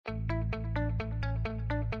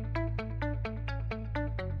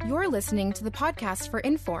You're listening to the podcast for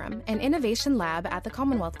Inforum, an innovation lab at the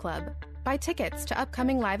Commonwealth Club. Buy tickets to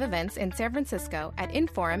upcoming live events in San Francisco at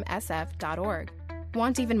inforumsf.org.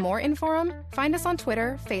 Want even more Inforum? Find us on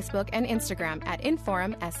Twitter, Facebook, and Instagram at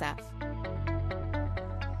InforumSF.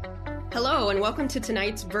 Hello, and welcome to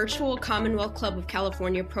tonight's virtual Commonwealth Club of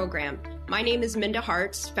California program. My name is Minda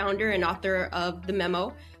Hartz, founder and author of The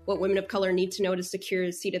Memo, What Women of Color Need to Know to Secure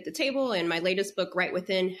a Seat at the Table, and my latest book, Right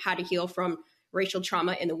Within, How to Heal from Racial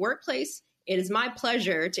Trauma in the Workplace. It is my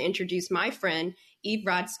pleasure to introduce my friend, Eve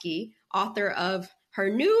Rodsky, author of her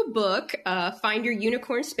new book, Find Your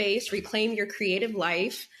Unicorn Space, Reclaim Your Creative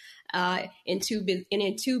Life in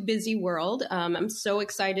a Too Busy World. I'm so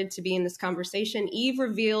excited to be in this conversation. Eve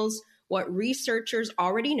reveals what researchers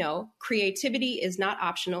already know. Creativity is not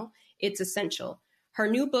optional, it's essential. Her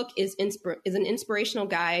new book is an inspirational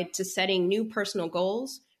guide to setting new personal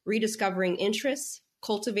goals, rediscovering interests,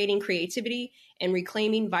 cultivating creativity, and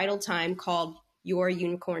reclaiming vital time, called Your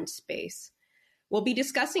Unicorn Space. We'll be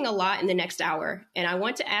discussing a lot in the next hour, and I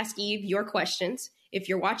want to ask Eve your questions. If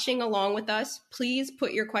you're watching along with us, please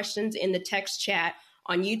put your questions in the text chat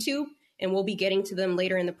on YouTube, and we'll be getting to them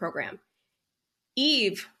later in the program.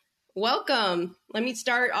 Eve, welcome. Let me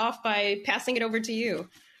start off by passing it over to you.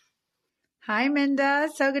 Hi, Minda.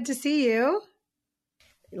 So good to see you.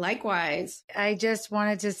 Likewise. I just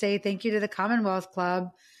wanted to say thank you to the Commonwealth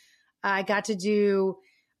Club. I got to do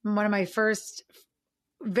one of my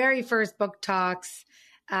very first book talks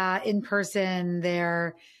in person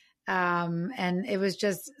there. And it was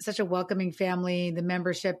just such a welcoming family. The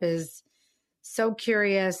membership is so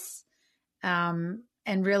curious and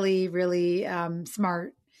really, really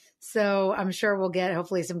smart. So I'm sure we'll get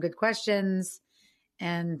hopefully some good questions.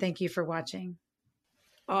 And thank you for watching.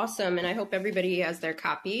 Awesome. And I hope everybody has their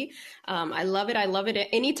copy. I love it. I love it.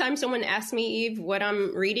 Anytime someone asks me, Eve, what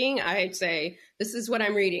I'm reading, I'd say, this is what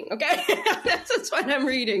I'm reading. Okay. That's what I'm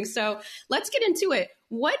reading. So let's get into it.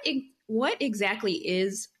 What exactly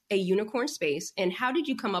is a unicorn space, and how did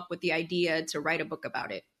you come up with the idea to write a book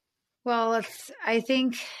about it? Well, I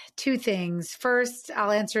think two things. First,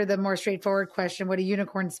 I'll answer the more straightforward question, what a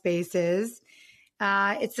unicorn space is.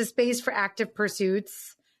 It's a space for active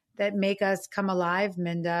pursuits that make us come alive,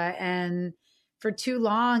 Minda. And for too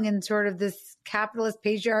long in sort of this capitalist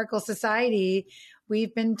patriarchal society,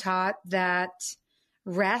 we've been taught that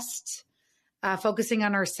rest, focusing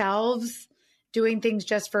on ourselves, doing things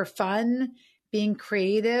just for fun, being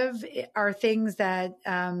creative are things that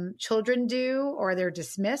children do, or they're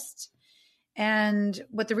dismissed. And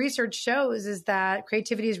what the research shows is that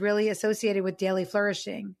creativity is really associated with daily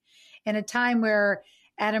flourishing. In a time where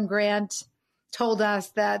Adam Grant told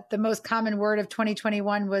us that the most common word of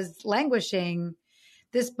 2021 was languishing,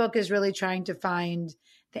 this book is really trying to find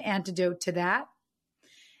the antidote to that.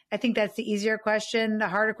 I think that's the easier question. The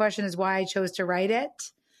harder question is why I chose to write it.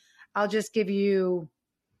 I'll just give you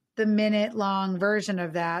the minute-long version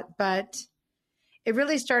of that. But it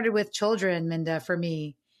really started with children, Minda, for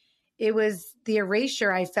me. It was the erasure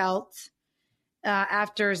I felt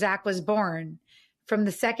after Zach was born. From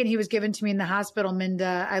the second he was given to me in the hospital,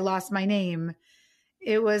 Minda, I lost my name.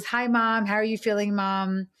 It was, hi, Mom. How are you feeling,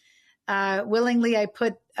 Mom? Willingly, I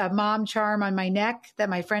put a mom charm on my neck that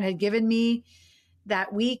my friend had given me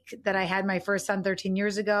that week that I had my first son 13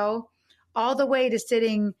 years ago, all the way to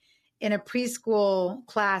sitting in a preschool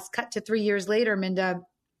class cut to 3 years later, Minda.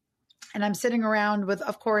 And I'm sitting around with,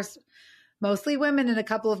 of course, mostly women and a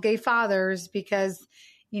couple of gay fathers because,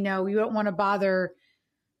 you know, you don't want to bother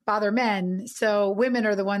men. So women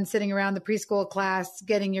are the ones sitting around the preschool class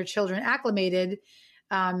getting your children acclimated.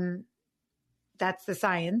 That's the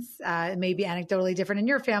science. It may be anecdotally different in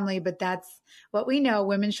your family, but that's what we know.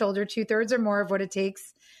 Women shoulder 2/3 or more of what it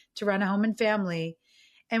takes to run a home and family.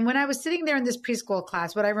 And when I was sitting there in this preschool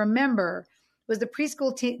class, what I remember was the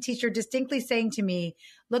preschool teacher distinctly saying to me,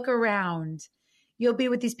 look around. You'll be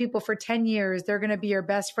with these people for 10 years. They're going to be your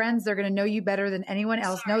best friends. They're going to know you better than anyone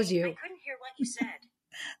else knows you. I couldn't hear what you said.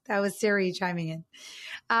 That was Siri chiming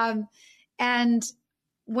in. And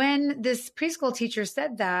when this preschool teacher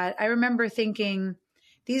said that, I remember thinking,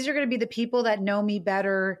 these are going to be the people that know me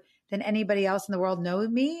better than anybody else in the world knows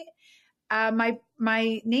me. My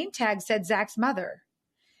name tag said Zach's mother.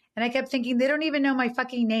 And I kept thinking, they don't even know my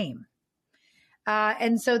fucking name.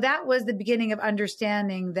 And so that was the beginning of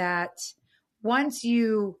understanding that once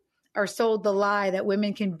you are sold the lie that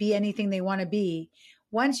women can be anything they want to be,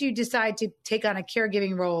 once you decide to take on a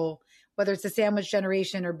caregiving role, whether it's the sandwich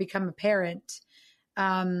generation or become a parent,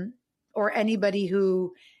 or anybody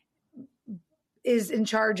who is in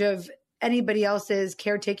charge of anybody else's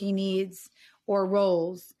caretaking needs or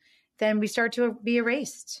roles, then we start to be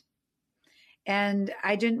erased. And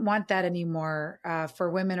I didn't want that anymore for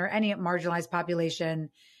women or any marginalized population.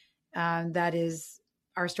 That is,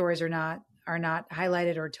 our stories are not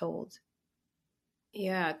highlighted or told.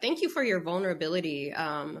 Yeah, thank you for your vulnerability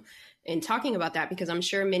in talking about that, because I'm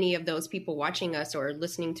sure many of those people watching us or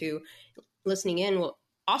listening in will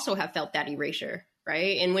also have felt that erasure,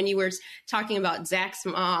 right? And when you were talking about Zach's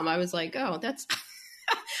mom, I was like, oh, that's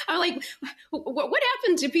I'm like, what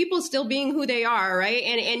happened to people still being who they are, right?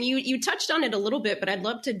 And you touched on it a little bit, but I'd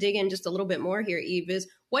love to dig in just a little bit more here, Eve, is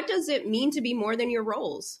what does it mean to be more than your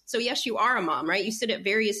roles? So yes, you are a mom, right? You sit at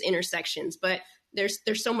various intersections, but there's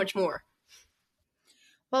so much more.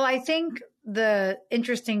 Well, I think the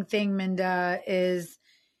interesting thing, Minda, is,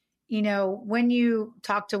 when you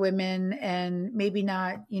talk to women, and maybe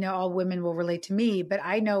not, all women will relate to me, but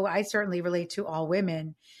I know I certainly relate to all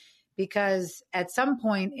women, because at some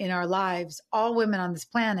point in our lives, all women on this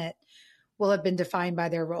planet will have been defined by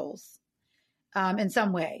their roles in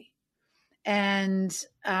some way. And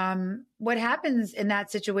what happens in that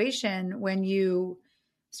situation when you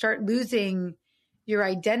start losing your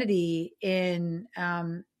identity in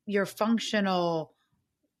your functional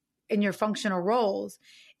roles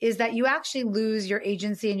is that you actually lose your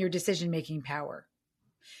agency and your decision-making power.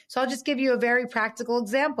 So I'll just give you a very practical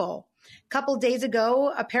example. A couple of days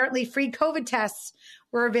ago, apparently free COVID tests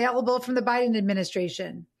were available from the Biden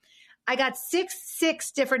administration. I got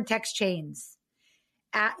six different text chains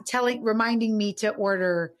reminding me to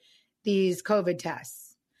order these COVID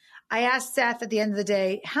tests. I asked Seth at the end of the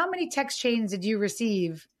day, how many text chains did you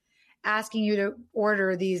receive asking you to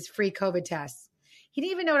order these free COVID tests? He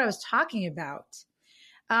didn't even know what I was talking about.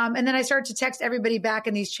 And then I started to text everybody back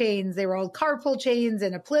in these chains. They were all carpool chains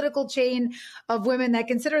and a political chain of women that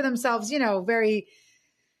consider themselves, very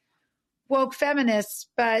woke feminists.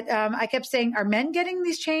 But I kept saying, are men getting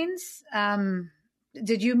these chains?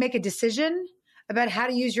 Did you make a decision about how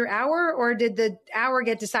to use your hour, or did the hour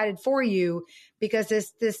get decided for you because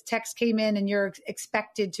this text came in and you're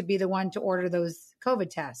expected to be the one to order those COVID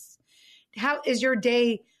tests? How is your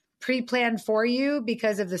day pre-planned for you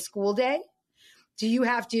because of the school day? Do you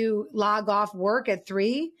have to log off work at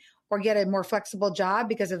 3 or get a more flexible job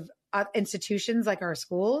because of institutions like our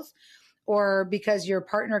schools, or because your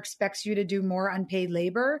partner expects you to do more unpaid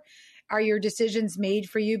labor? Are your decisions made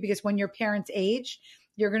for you because when your parents age,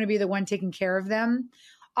 you're going to be the one taking care of them?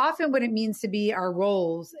 Often what it means to be our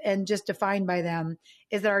roles and just defined by them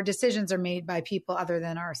is that our decisions are made by people other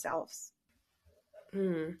than ourselves.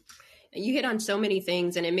 You hit on so many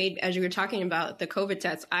things, and it made, as you were talking about the COVID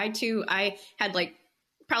tests, I had like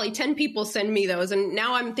probably 10 people send me those. And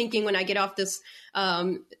now I'm thinking, when I get off this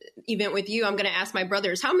event with you, I'm going to ask my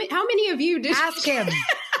brothers, how many of you did? Ask him.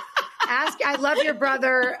 I love your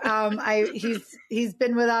brother. He's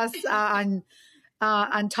been with us on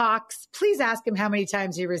talks. Please ask him how many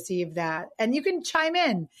times he received that. And you can chime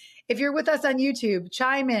in. If you're with us on YouTube,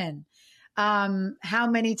 chime in. How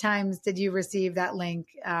many times did you receive that link?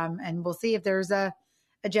 And we'll see if there's a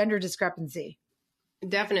gender discrepancy.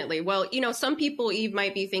 Definitely. Well, some people, Eve,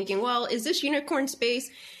 might be thinking, well, is this unicorn space?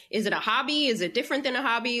 Is it a hobby? Is it different than a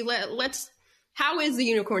hobby? How is the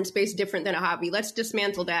unicorn space different than a hobby? Let's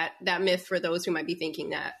dismantle that myth for those who might be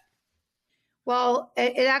thinking that. Well,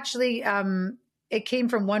 it actually, it came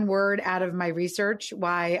from one word out of my research,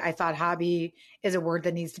 why I thought hobby is a word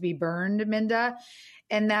that needs to be burned, Minda.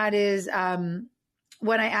 And that is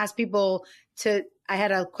when I asked people I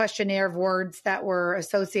had a questionnaire of words that were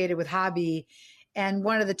associated with hobby. And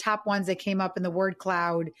one of the top ones that came up in the word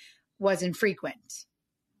cloud was infrequent.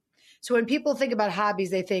 So when people think about hobbies,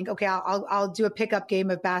 they think, okay, I'll do a pickup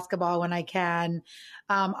game of basketball when I can.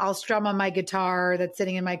 I'll strum on my guitar that's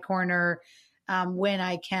sitting in my corner when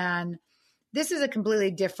I can. This is a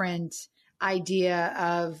completely different idea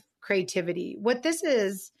of creativity. What this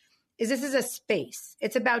is this is a space.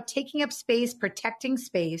 It's about taking up space, protecting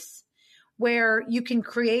space, where you can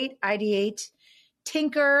create, ideate,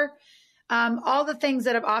 tinker, all the things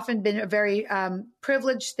that have often been a very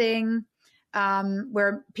privileged thing,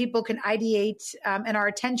 where people can ideate, and our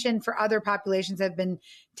attention for other populations have been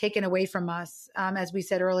taken away from us, as we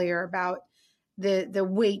said earlier, about the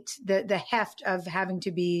weight, the heft of having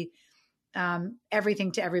to be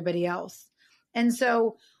everything to everybody else. And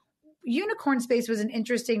so unicorn space was an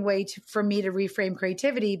interesting way for me to reframe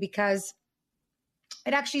creativity, because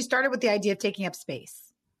it actually started with the idea of taking up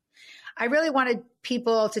space. I really wanted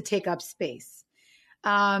people to take up space,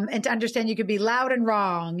 and to understand you can be loud and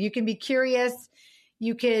wrong. You can be curious.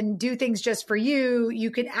 You can do things just for you. You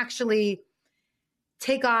can actually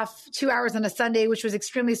take off 2 hours on a Sunday, which was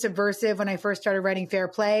extremely subversive when I first started writing Fair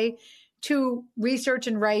Play, to research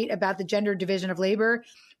and write about the gender division of labor,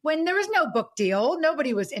 when there was no book deal.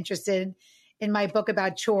 Nobody was interested in my book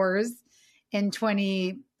about chores in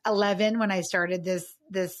 2011 when I started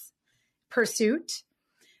this pursuit.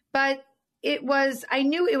 But I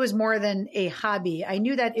knew it was more than a hobby. I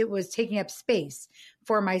knew that it was taking up space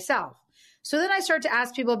for myself. So then I started to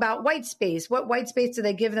ask people about white space. What white space do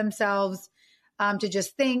they give themselves to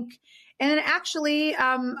just think? And then actually,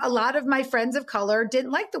 a lot of my friends of color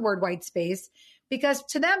didn't like the word white space because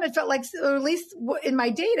to them it felt like, or at least in my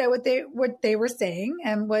data, what they were saying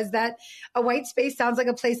and was that a white space sounds like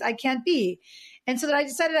a place I can't be. And so then I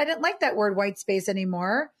decided I didn't like that word white space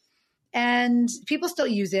anymore. And people still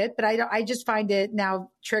use it, but I just find it now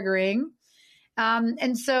triggering.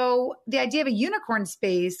 And so the idea of a unicorn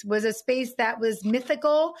space was a space that was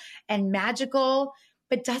mythical and magical,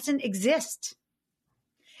 but doesn't exist.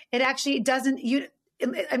 It actually doesn't.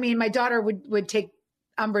 I mean, my daughter would take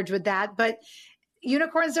umbrage with that, but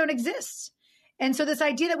unicorns don't exist. And so this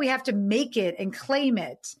idea that we have to make it and claim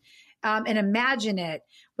it and imagine it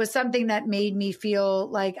was something that made me feel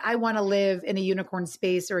like I want to live in a unicorn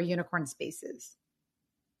space or a unicorn spaces.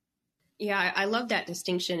 Yeah, I love that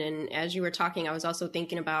distinction. And as you were talking, I was also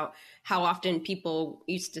thinking about how often people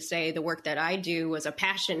used to say the work that I do was a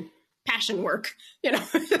passion work. You know,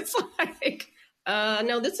 it's like,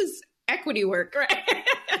 no, this is equity work, right?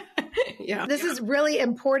 Yeah. This is really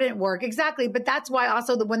important work. Exactly. But that's why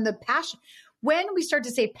also when we start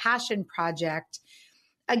to say passion project,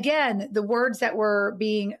 again, the words that were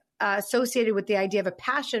being associated with the idea of a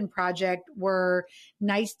passion project were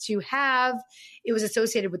nice to have. It was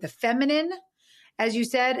associated with the feminine. As you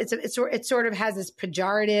said, it sort of has this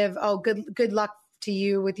pejorative, oh, good luck to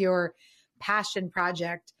you with your passion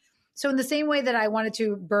project. So in the same way that I wanted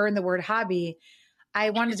to burn the word hobby,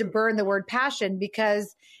 I wanted to burn the word passion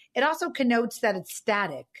because it also connotes that it's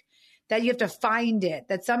static, that you have to find it,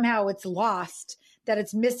 that somehow it's lost, that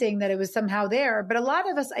it's missing, that it was somehow there. But a lot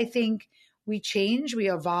of us, I think, we change, we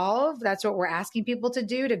evolve. That's what we're asking people to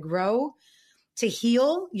do, to grow, to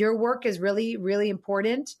heal. Your work is really, really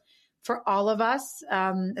important for all of us,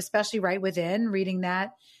 especially right within reading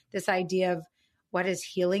this idea of what does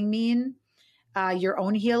healing mean? Your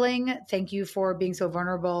own healing. Thank you for being so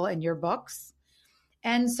vulnerable in your books.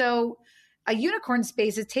 And so a unicorn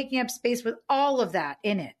space is taking up space with all of that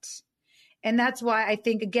in it. And that's why I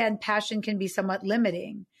think, again, passion can be somewhat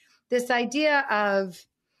limiting. This idea of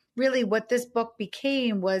really what this book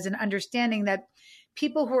became was an understanding that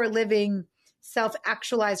people who are living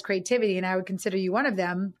self-actualized creativity, and I would consider you one of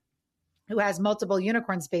them, who has multiple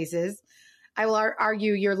unicorn spaces. I will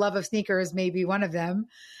argue your love of sneakers may be one of them.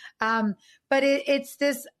 But it's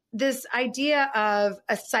this idea of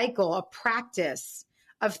a cycle, a practice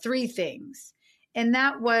of three things. And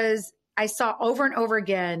that was, I saw over and over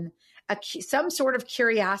again, some sort of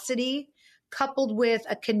curiosity coupled with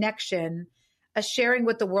a connection, a sharing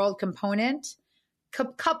with the world component,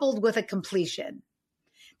 coupled with a completion.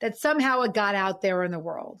 That somehow it got out there in the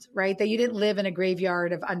world, right? That you didn't live in a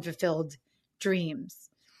graveyard of unfulfilled dreams.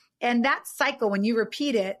 And that cycle, when you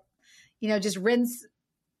repeat it, just rinse,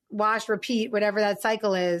 wash, repeat, whatever that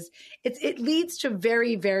cycle is, it leads to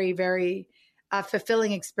very, very, very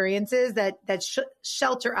fulfilling experiences that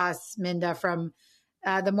shelter us, Minda, from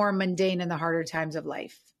the more mundane and the harder times of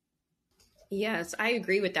life. Yes, I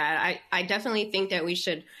agree with that. I definitely think that we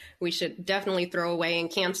should definitely throw away and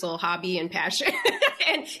cancel hobby and passion.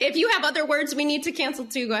 And if you have other words we need to cancel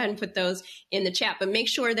too, go ahead and put those in the chat. But make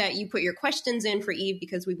sure that you put your questions in for Eve,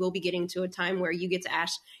 because we will be getting to a time where you get to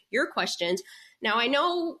ask your questions. Now, I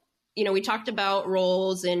know, we talked about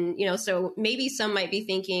roles and, so maybe some might be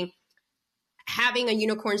thinking having a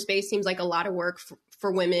unicorn space seems like a lot of work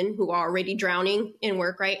for women who are already drowning in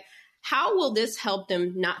work, right? How will this help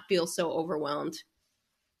them not feel so overwhelmed?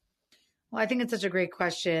 Well, I think it's such a great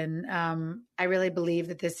question. I really believe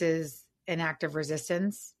that this is an act of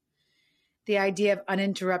resistance. The idea of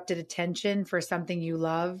uninterrupted attention for something you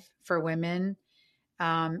love for women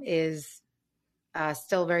is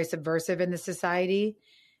still very subversive in the society.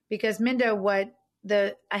 Because Minda,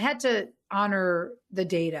 I had to honor the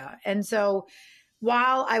data. And so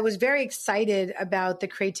while I was very excited about the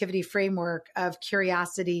creativity framework of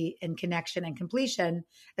curiosity and connection and completion,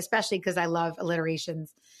 especially because I love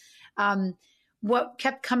alliterations, what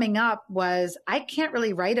kept coming up was I can't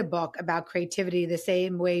really write a book about creativity the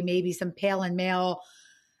same way maybe some pale and male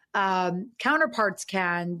counterparts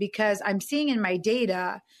can, because I'm seeing in my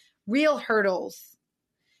data real hurdles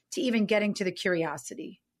to even getting to the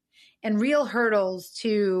curiosity and real hurdles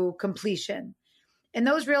to completion. And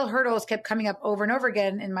those real hurdles kept coming up over and over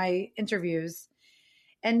again in my interviews.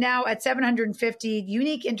 And now at 750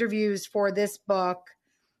 unique interviews for this book,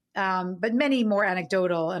 but many more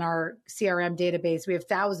anecdotal in our CRM database. We have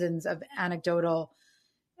thousands of anecdotal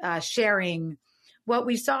sharing. What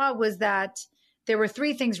we saw was that there were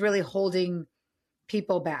three things really holding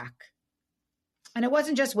people back. And it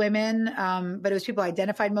wasn't just women, but it was people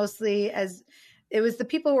identified mostly as, it was the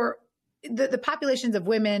people who were, the populations of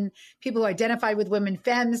women, people who identified with women,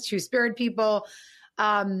 femmes, two-spirit people.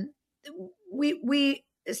 We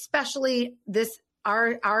especially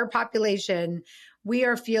our population, we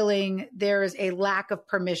are feeling there's a lack of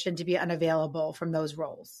permission to be unavailable from those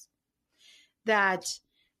roles. That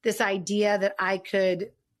this idea that I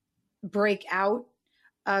could break out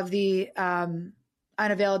of the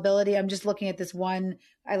unavailability. I'm just looking at this one,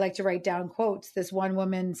 I like to write down quotes. This one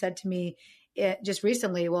woman said to me just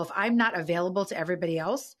recently, well, if I'm not available to everybody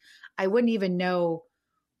else, I wouldn't even know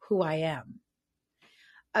who I am.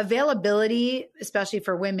 Availability, especially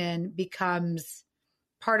for women, becomes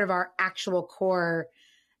part of our actual core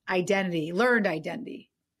identity, learned identity.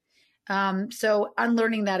 So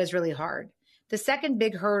unlearning that is really hard. The second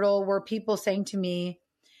big hurdle were people saying to me,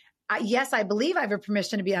 yes, I believe I have a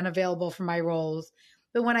permission to be unavailable for my roles.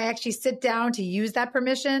 But when I actually sit down to use that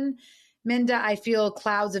permission, Minda, I feel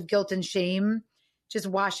clouds of guilt and shame just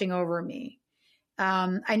washing over me.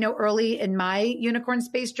 I know early in my unicorn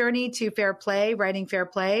space journey to fair play, writing fair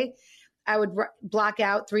play, I would block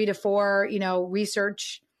out 3 to 4,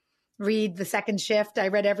 research, read the second shift. I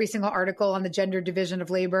read every single article on the gender division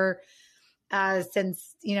of labor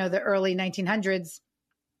since, the early 1900s.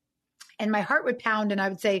 And my heart would pound and I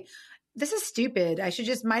would say, this is stupid. I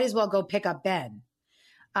might as well go pick up Ben.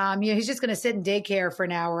 He's just going to sit in daycare for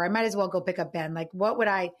an hour. I might as well go pick up Ben. Like, what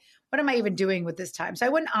am I even doing with this time? So I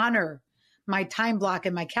wouldn't honor my time block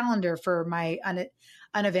in my calendar for my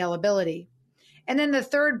unavailability. And then the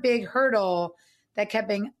third big hurdle that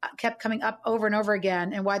kept coming up over and over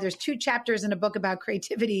again, and why there's 2 chapters in a book about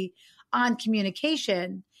creativity on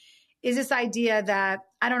communication, is this idea that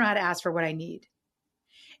I don't know how to ask for what I need.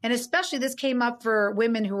 And especially this came up for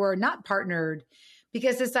women who are not partnered,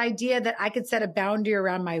 because this idea that I could set a boundary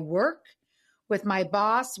around my work with my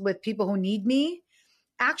boss, with people who need me,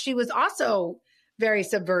 actually was also very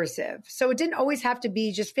subversive. So it didn't always have to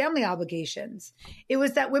be just family obligations. It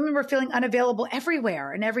was that women were feeling unavailable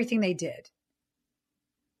everywhere in everything they did.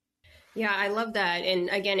 Yeah, I love that. And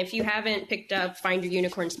again, if you haven't picked up Find Your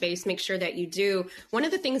Unicorn Space, make sure that you do. One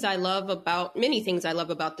of the things I love about, many things I love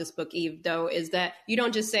about this book, Eve, though, is that you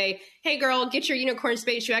don't just say, hey, girl, get your unicorn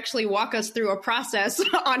space. You actually walk us through a process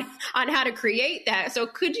on how to create that. So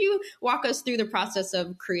could you walk us through the process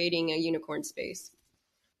of creating a unicorn space?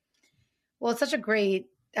 Well, it's such a great,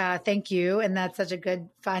 thank you. And that's such a good,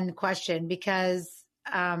 fun question, because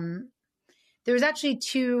there was actually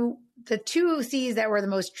the 2 C's that were the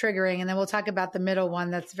most triggering, and then we'll talk about the middle one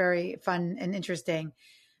that's very fun and interesting.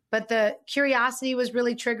 But the curiosity was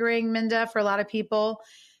really triggering, Minda, for a lot of people,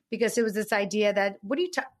 because it was this idea that, what do you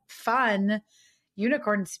fun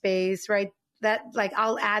unicorn space, right? That, like,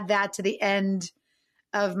 I'll add that to the end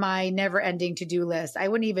of my never ending to-do list. I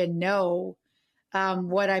wouldn't even know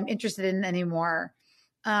what I'm interested in anymore.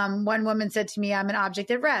 One woman said to me, I'm an object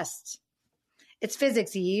at rest. It's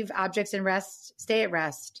physics, Eve. Objects in rest stay at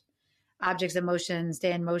rest. Objects in motion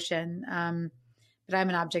stay in motion. But I'm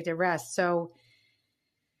an object at rest. So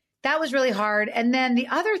that was really hard. And then the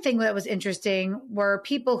other thing that was interesting were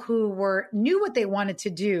people who knew what they wanted to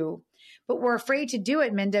do, but were afraid to do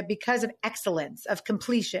it, Minda, because of excellence, of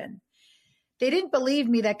completion. They didn't believe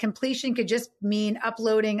me that completion could just mean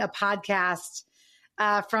uploading a podcast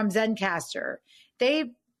from Zencaster.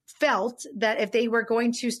 They felt that if they were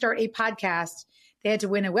going to start a podcast, they had to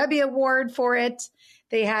win a Webby Award for it.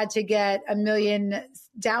 They had to get 1 million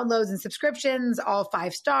downloads and subscriptions, all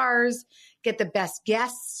 5 stars, get the best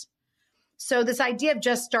guests. So this idea of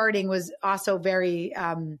just starting was also very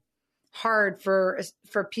hard for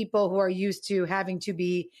people who are used to having to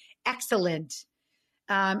be excellent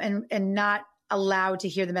and not allowed to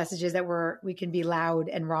hear the messages that we can be loud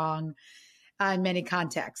and wrong in many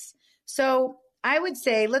contexts. So I would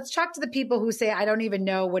say, let's talk to the people who say, I don't even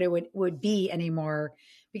know what it would be anymore,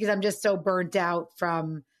 because I'm just so burnt out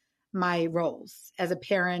from my roles as a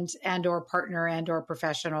parent and or partner and or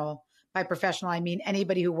professional. By professional, I mean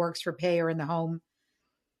anybody who works for pay or in the home.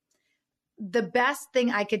 The best thing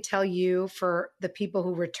I could tell you for the people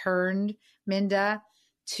who returned, Minda,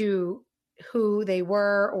 to who they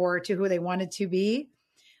were or to who they wanted to be,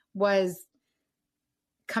 was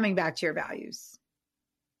coming back to your values.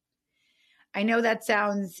 I know that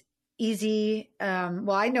sounds easy.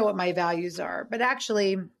 Well, I know what my values are, but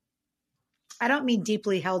actually, I don't mean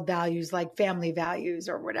deeply held values like family values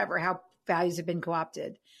or whatever, how values have been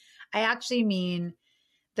co-opted. I actually mean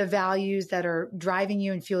the values that are driving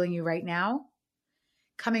you and fueling you right now,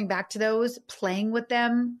 coming back to those, playing with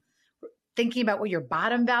them, thinking about what your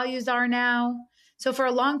bottom values are now. So for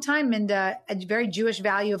a long time, Minda, a very Jewish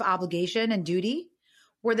value of obligation and duty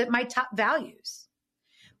were my top values.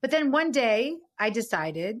 But then one day I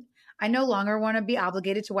decided I no longer want to be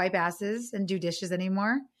obligated to wipe asses and do dishes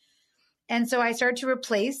anymore. And so I started to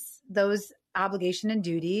replace those obligation and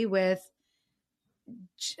duty with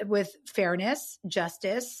fairness,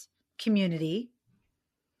 justice, community.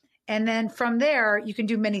 And then from there, you can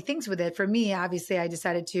do many things with it. For me, obviously, I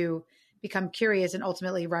decided to become curious and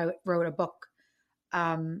ultimately wrote a book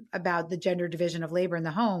about the gender division of labor in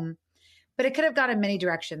the home. But it could have gone in many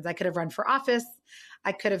directions. I could have run for office.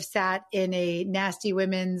 I could have sat in a nasty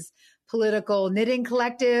women's political knitting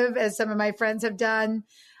collective, as some of my friends have done.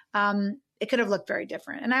 It could have looked very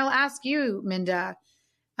different. And I'll ask you, Minda,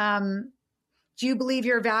 do you believe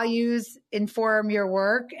your values inform your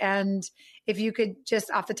work? And if you could just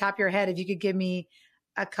off the top of your head, if you could give me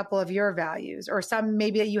a couple of your values or some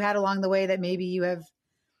maybe that you had along the way that maybe you have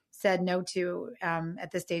said no to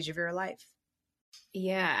at this stage of your life.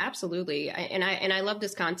 Yeah, absolutely. I love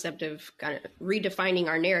this concept of kind of redefining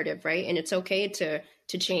our narrative, right? And it's okay to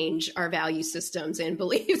change our value systems and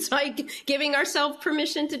beliefs, like giving ourselves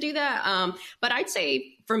permission to do that. But I'd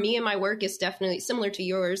say for me and my work is definitely similar to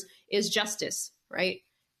yours is justice, right?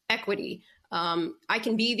 Equity. I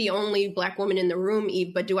can be the only Black woman in the room,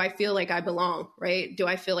 Eve, but do I feel like I belong, right? Do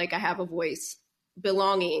I feel like I have a voice?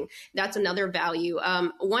 Belonging. That's another value.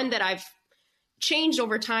 One that I've changed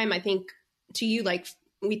over time, I think, to you, like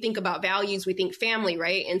we think about values, we think family,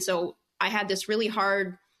 right? And so I had this really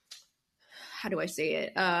hard, how do I say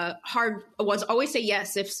it? Hard was always say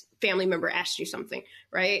yes if family member asked you something,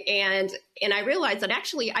 right? And I realized that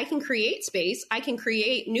actually I can create space. I can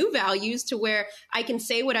create new values to where I can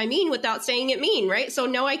say what I mean without saying it mean, right? So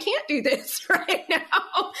no, I can't do this right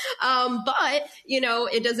now. But,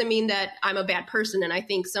 it doesn't mean that I'm a bad person. And I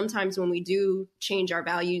think sometimes when we do change our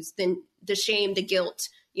values, then the shame, the guilt,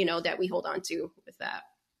 that we hold on to with that.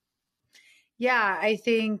 Yeah, I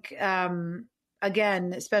think,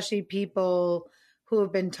 again, especially people who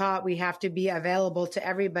have been taught we have to be available to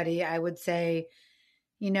everybody, I would say,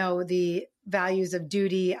 the values of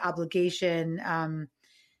duty, obligation,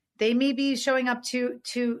 they may be showing up too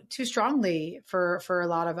strongly for a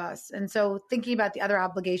lot of us. And so thinking about the other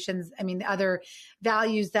obligations, the other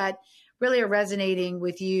values that really are resonating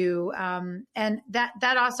with you, and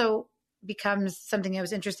that also becomes something that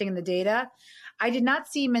was interesting in the data. I did not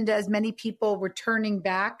see, Minda, as many people returning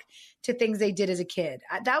back to things they did as a kid.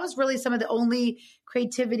 That was really some of the only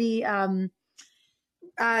creativity advice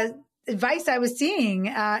I was seeing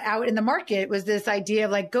out in the market was this idea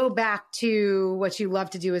of like, go back to what you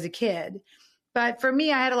loved to do as a kid. But for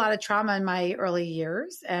me, I had a lot of trauma in my early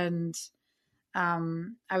years, and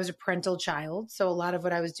I was a parental child. So a lot of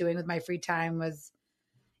what I was doing with my free time was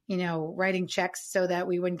writing checks so that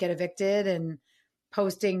we wouldn't get evicted and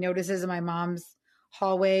posting notices in my mom's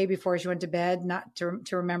hallway before she went to bed, not to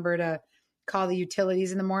remember to call the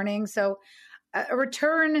utilities in the morning. So a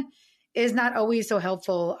return is not always so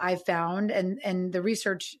helpful, I've found, and the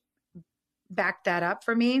research backed that up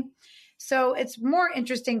for me. So it's more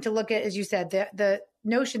interesting to look at, as you said, the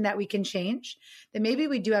notion that we can change, that maybe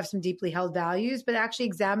we do have some deeply held values, but actually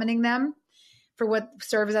examining them for what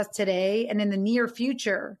serves us today and in the near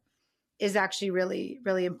future is actually really,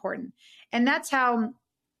 really important. And that's how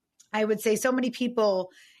I would say so many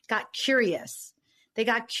people got curious. They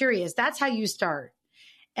got curious. That's how you start.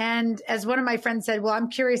 And as one of my friends said, well, I'm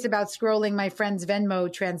curious about scrolling my friend's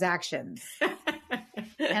Venmo transactions.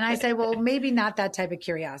 And I said, well, maybe not that type of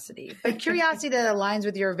curiosity, but curiosity that aligns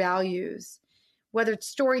with your values, whether it's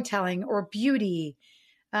storytelling or beauty.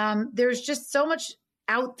 There's just so much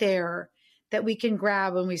out there that we can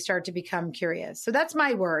grab when we start to become curious. So that's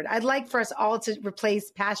my word. I'd like for us all to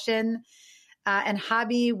replace passion and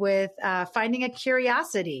hobby with finding a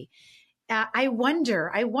curiosity. I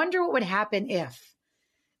wonder what would happen if.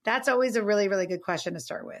 That's always a really, really good question to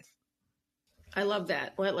start with. I love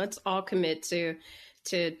that. Let's all commit to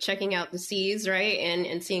checking out the C's, right?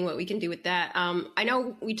 And seeing what we can do with that. I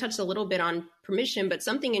know we touched a little bit on permission, but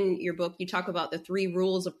something in your book, you talk about the 3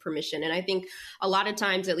 rules of permission. And I think a lot of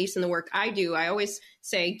times, at least in the work I do, I always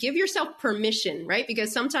say, give yourself permission, right?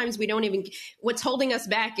 Because sometimes we don't even, what's holding us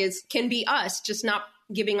back can be us just not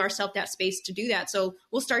giving ourselves that space to do that. So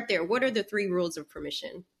we'll start there. What are the 3 rules of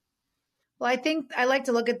permission? Well, I think I like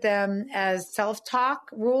to look at them as self-talk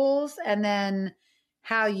rules, and then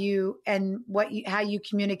how you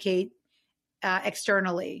communicate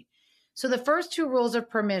externally. So the first two rules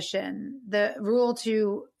of permission, the rule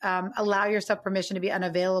to allow yourself permission to be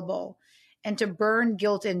unavailable and to burn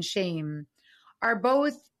guilt and shame, are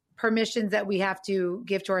both permissions that we have to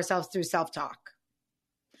give to ourselves through self-talk.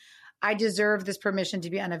 I deserve this permission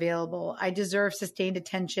to be unavailable. I deserve sustained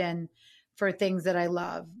attention for things that I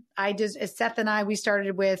love. As Seth and I, we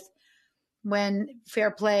started with, when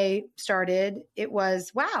Fair Play started, it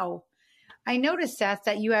was, wow, I noticed, Seth,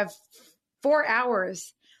 that you have 4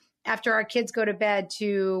 hours after our kids go to bed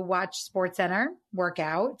to watch SportsCenter, work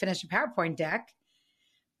out, finish a PowerPoint deck.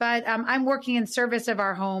 But I'm working in service of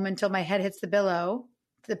our home until my head hits the pillow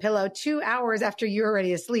 2 hours after you're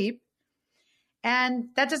already asleep. And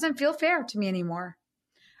that doesn't feel fair to me anymore.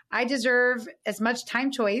 I deserve as much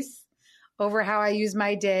time choice over how I use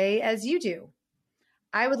my day as you do.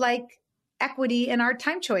 I would like equity in our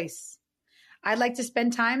time choice. I'd like to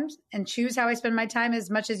spend time and choose how I spend my time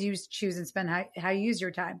as much as you choose and spend how you use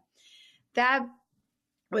your time. That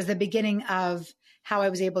was the beginning of how I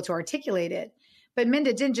was able to articulate it. But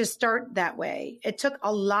Minda didn't just start that way. It took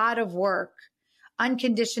a lot of work,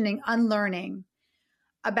 unconditioning, unlearning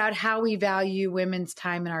about how we value women's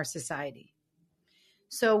time in our society.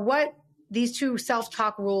 So what these two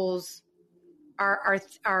self-talk rules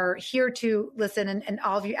are here to listen, and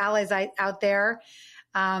all of you allies out there,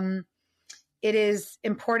 it is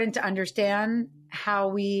important to understand how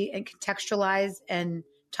we contextualize and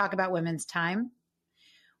talk about women's time.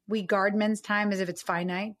 We guard men's time as if it's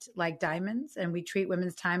finite, like diamonds, and we treat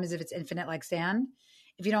women's time as if it's infinite, like sand.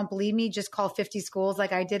 If you don't believe me, just call 50 schools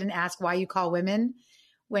like I did and ask why you call women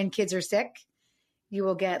when kids are sick. You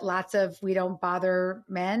will get lots of, we don't bother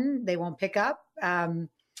men. They won't pick up.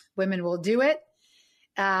 Women will do it.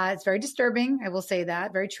 It's very disturbing. I will say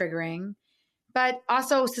that, very triggering. But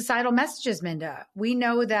also societal messages, Minda. We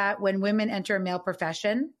know that when women enter a male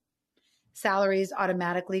profession, salaries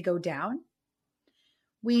automatically go down.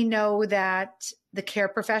 We know that the care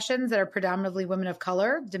professions that are predominantly women of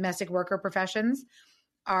color, domestic worker professions,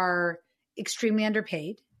 are extremely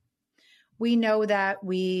underpaid. We know that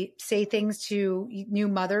we say things to new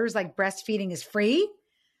mothers like breastfeeding is free.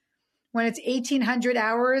 When it's 1,800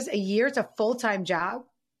 hours a year, it's a full-time job.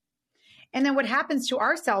 And then what happens to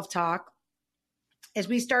our self-talk is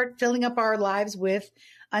we start filling up our lives with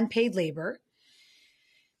unpaid labor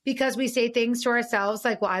because we say things to ourselves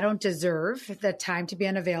like, well, I don't deserve the time to be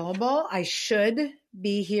unavailable. I should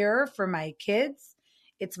be here for my kids.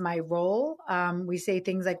 It's my role. We say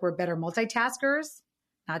things like we're better multitaskers.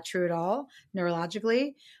 Not true at all.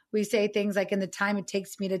 Neurologically, we say things like, in the time it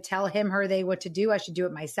takes me to tell him, her, they what to do, I should do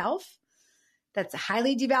it myself. That's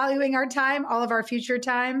highly devaluing our time, all of our future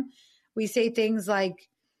time. We say things like,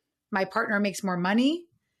 my partner makes more money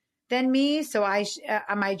than me, so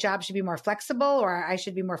my job should be more flexible, or I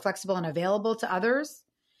should be more flexible and available to others.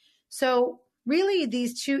 So really,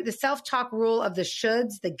 these two, the self-talk rule of the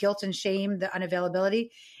shoulds, the guilt and shame, the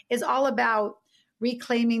unavailability, is all about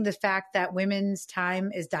reclaiming the fact that women's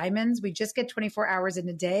time is diamonds. We just get 24 hours in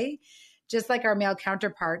a day, just like our male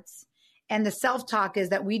counterparts. And the self-talk is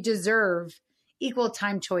that we deserve equal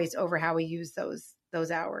time choice over how we use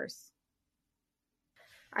those hours.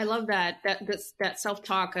 I love that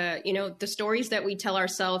self-talk, the stories that we tell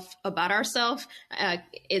ourselves about ourselves,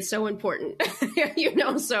 is so important,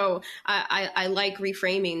 so I like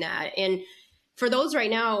reframing that. And for those right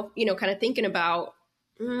now, kind of thinking about,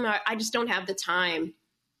 I just don't have the time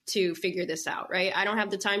to figure this out, right? I don't have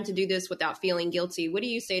the time to do this without feeling guilty. What do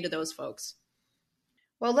you say to those folks?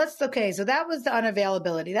 Well, so that was the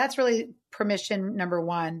unavailability. That's really permission number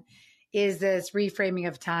one, is this reframing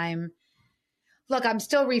of time. Look, I'm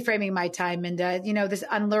still reframing my time, Minda. This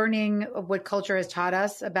unlearning of what culture has taught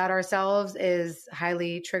us about ourselves is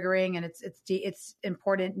highly triggering, and it's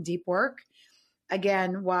important and deep work.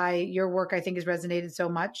 Again, why your work, I think, has resonated so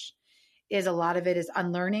much is a lot of it is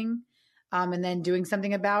unlearning, and then doing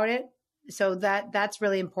something about it. So that's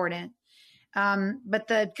really important. But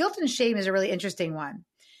the guilt and shame is a really interesting one.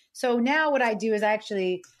 So now what I do is I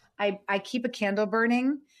keep a candle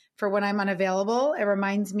burning for when I'm unavailable. It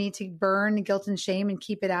reminds me to burn guilt and shame and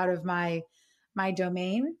keep it out of my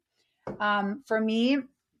domain. For me,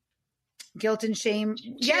 guilt and shame.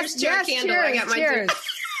 Cheers to our candle. Cheers, I got my cheers.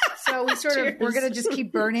 So we're going to just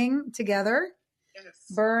keep burning together. Yes.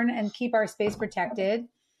 Burn and keep our space protected.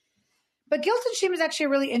 But guilt and shame is actually a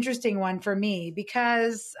really interesting one for me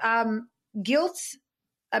because guilt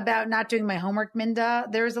about not doing my homework, Minda,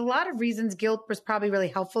 there's a lot of reasons guilt was probably really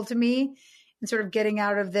helpful to me in sort of getting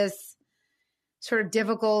out of this sort of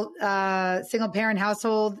difficult single parent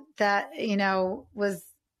household that, was,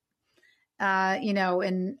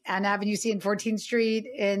 in Avenue C and 14th Street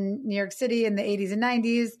in New York City in the 80s and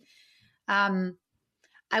 90s.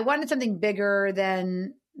 I wanted something bigger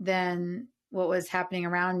than what was happening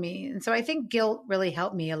around me. And so I think guilt really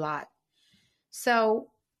helped me a lot. So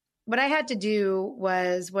what I had to do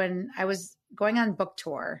was, when I was going on book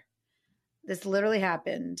tour, this literally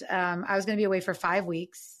happened. I was going to be away for 5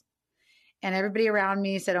 weeks, and everybody around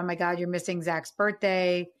me said, "Oh my God, you're missing Zach's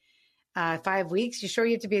birthday. 5 weeks? You sure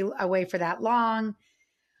you have to be away for that long?"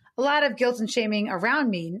 A lot of guilt and shaming around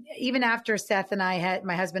me, even after Seth and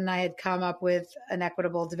my husband and I had come up with an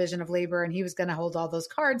equitable division of labor, and he was going to hold all those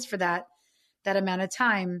cards for that amount of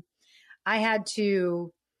time. I had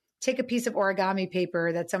to take a piece of origami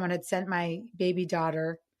paper that someone had sent my baby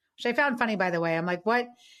daughter, which I found funny, by the way. I'm like, what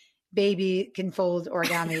baby can fold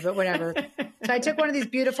origami? But whatever. So I took one of these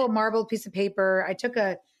beautiful marbled piece of paper. I took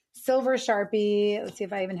a silver Sharpie. Let's see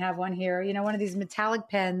if I even have one here. One of these metallic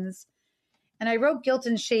pens. And I wrote guilt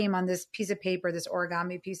and shame on this piece of paper, this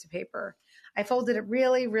origami piece of paper. I folded it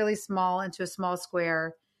really, really small into a small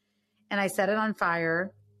square, and I set it on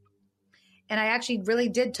fire. And I actually really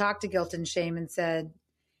did talk to guilt and shame and said,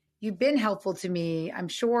 "You've been helpful to me. I'm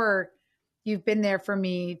sure you've been there for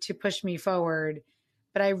me to push me forward,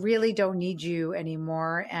 but I really don't need you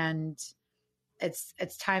anymore. And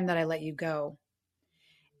it's time that I let you go."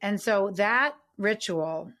 And so that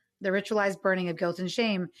ritual, the ritualized burning of guilt and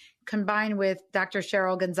shame, combined with Dr.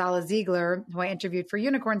 Cheryl Gonzalez-Ziegler, who I interviewed for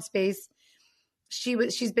Unicorn Space,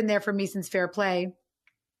 she's been there for me since Fair Play.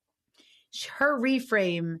 Her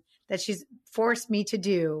reframe that she's forced me to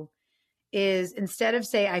do is, instead of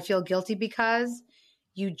say, "I feel guilty because,"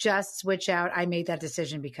 you just switch out, "I made that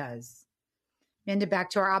decision because." Minda,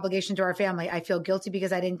 back to our obligation to our family. I feel guilty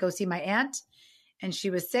because I didn't go see my aunt and she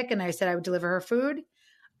was sick and I said I would deliver her food.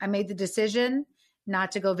 I made the decision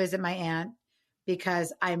not to go visit my aunt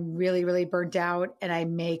because I'm really, really burnt out and I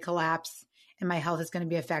may collapse and my health is going to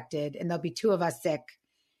be affected. And there'll be 2 of us sick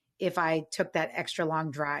if I took that extra long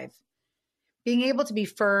drive. Being able to be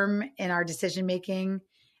firm in our decision-making,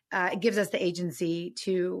 it gives us the agency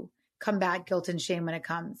to combat guilt and shame when it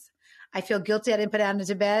comes. I feel guilty I didn't put Anna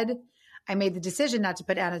to bed. I made the decision not to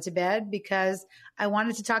put Anna to bed because I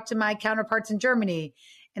wanted to talk to my counterparts in Germany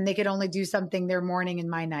and they could only do something their morning and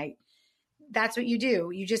my night. That's what you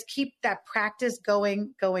do. You just keep that practice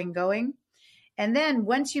going. And then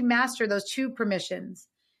once you master those 2 permissions,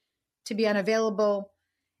 to be unavailable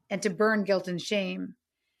and to burn guilt and shame,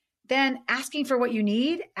 then asking for what you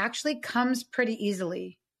need actually comes pretty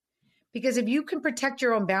easily. Because if you can protect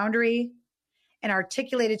your own boundary and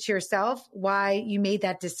articulate it to yourself why you made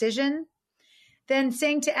that decision, then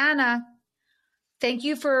saying to Anna, "Thank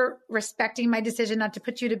you for respecting my decision not to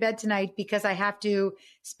put you to bed tonight because I have to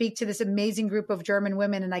speak to this amazing group of German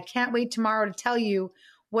women and I can't wait tomorrow to tell you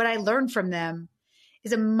what I learned from them,"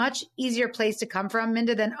 is a much easier place to come from,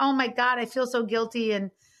 Minda, than, "Oh my God, I feel so guilty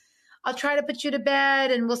and I'll try to put you to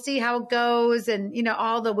bed and we'll see how it goes." And,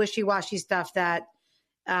 all the wishy-washy stuff that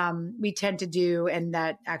we tend to do and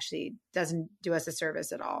that actually doesn't do us a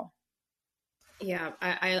service at all. Yeah,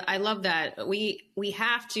 I love that. We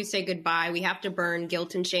have to say goodbye. We have to burn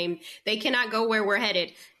guilt and shame. They cannot go where we're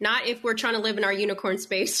headed. Not if we're trying to live in our unicorn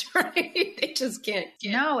space, right? They just can't.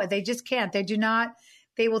 No, they just can't. They do not.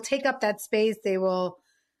 They will take up that space. They will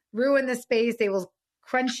ruin the space. They will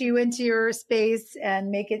crunch you into your space and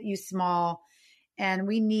make it you small. And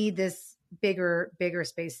we need this bigger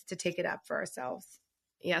space to take it up for ourselves.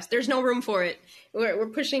 Yes, there's no room for it. We're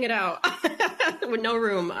pushing it out with no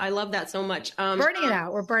room. I love that so much. Burning it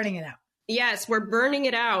out. We're burning it out. Yes, we're burning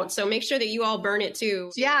it out. So make sure that you all burn it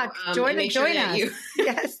too. Yeah, join us.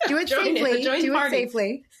 Yes, do it safely. Do it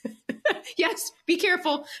safely. Yes, be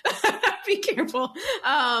careful. Be careful.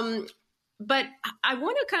 But I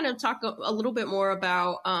want to kind of talk a little bit more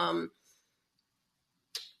about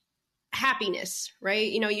happiness,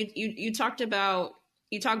 right? You talked about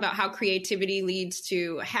how creativity leads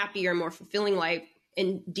to a happier, more fulfilling life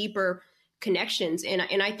and deeper connections. And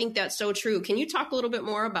I think that's so true. Can you talk a little bit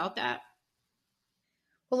more about that?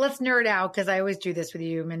 Well, let's nerd out because I always do this with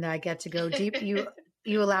you, and I get to go deep.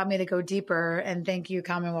 You allowed me to go deeper, and thank you,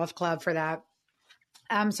 Commonwealth Club, for that.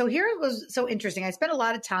 So here it was so interesting. I spent a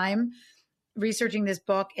lot of time researching this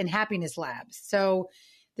book in happiness labs. So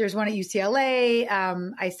there's one at UCLA.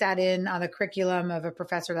 I sat in on the curriculum of a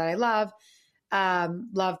professor that I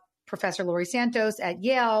love Professor Laurie Santos at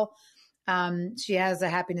Yale. She has a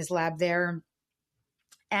happiness lab there.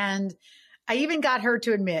 And I even got her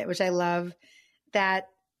to admit, which I love, that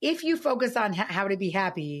if you focus on how to be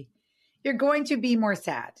happy, you're going to be more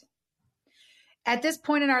sad. At this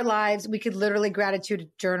point in our lives, we could literally gratitude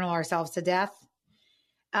journal ourselves to death.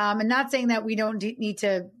 And not saying that we don't need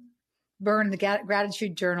to burn the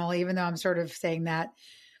gratitude journal, even though I'm sort of saying that.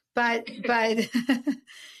 But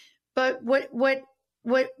but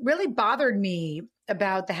what really bothered me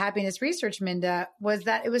about the happiness research, Minda, was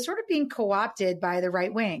that it was sort of being co-opted by the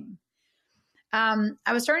right wing. I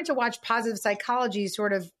was starting to watch positive psychology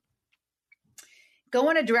sort of go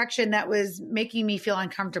in a direction that was making me feel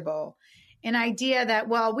uncomfortable. An idea that,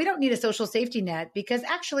 well, we don't need a social safety net because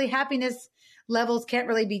actually happiness levels can't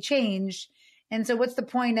really be changed. And so what's the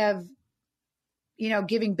point of,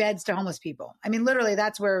 giving beds to homeless people? I mean, literally,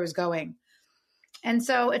 that's where it was going. And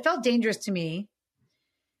so it felt dangerous to me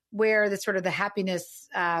where the sort of the happiness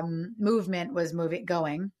movement was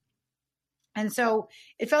going. And so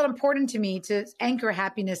it felt important to me to anchor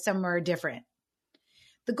happiness somewhere different.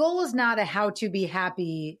 The goal is not a how to be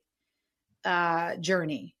happy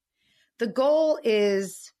journey. The goal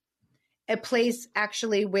is a place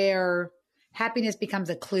actually where happiness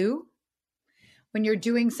becomes a clue. When you're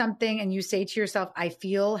doing something and you say to yourself, I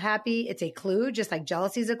feel happy, it's a clue, just like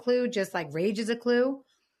jealousy is a clue, just like rage is a clue.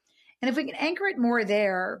 And if we can anchor it more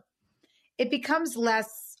there, it becomes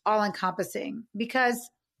less all-encompassing, because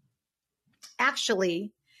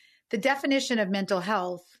actually the definition of mental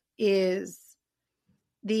health is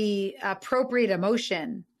the appropriate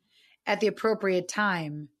emotion at the appropriate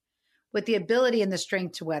time with the ability and the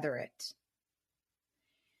strength to weather it.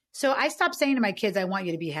 So I stopped saying to my kids, I want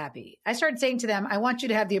you to be happy. I started saying to them, I want you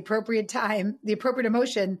to have the appropriate time, the appropriate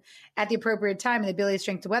emotion at the appropriate time and the ability and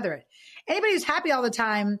strength to weather it. Anybody who's happy all the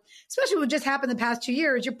time, especially what just happened the past 2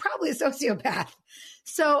 years, you're probably a sociopath.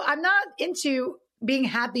 So I'm not into being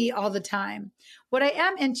happy all the time. What I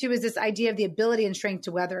am into is this idea of the ability and strength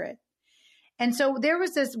to weather it. And so there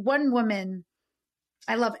was this one woman,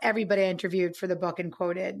 I love everybody I interviewed for the book and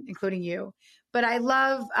quoted, including you, but I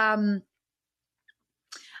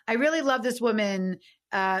really love this woman,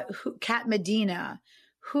 Kat Medina,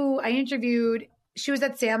 who I interviewed. She was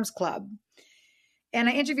at Sam's Club, and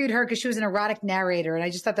I interviewed her because she was an erotic narrator, and I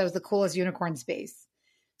just thought that was the coolest unicorn space.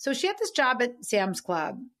 So she had this job at Sam's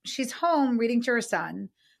Club. She's home reading to her son.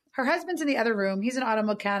 Her husband's in the other room. He's an auto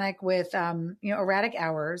mechanic with, erratic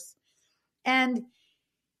hours. And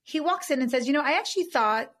he walks in and says, I actually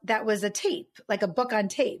thought that was a tape, like a book on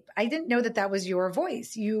tape. I didn't know that that was your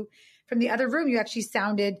voice. From the other room, you actually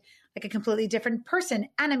sounded like a completely different person,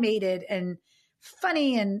 animated and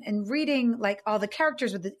funny and reading like all the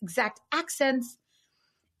characters with the exact accents.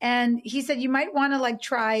 And he said, you might want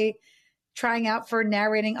to trying out for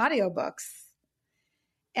narrating audiobooks.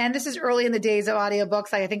 And this is early in the days of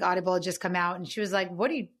audiobooks. I think Audible had just come out, and she was like, what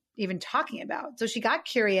are you even talking about? So she got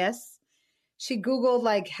curious. She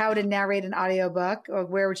Googled how to narrate an audiobook, or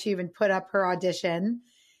where would she even put up her audition.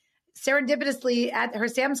 Serendipitously, at her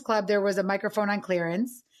Sam's Club, there was a microphone on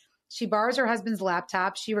clearance. She borrows her husband's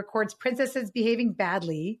laptop. She records princesses behaving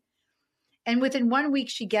badly. And within 1 week,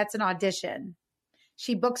 she gets an audition.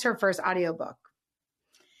 She books her first audiobook.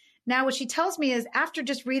 Now, what she tells me is after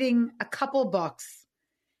just reading a couple books,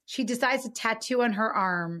 she decides to tattoo on her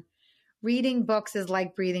arm, reading books is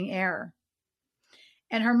like breathing air.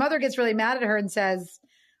 And her mother gets really mad at her and says,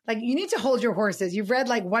 you need to hold your horses. You've read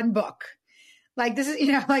one book. This is,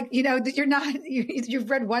 you've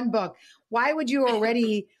read one book. Why would you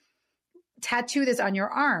already tattoo this on your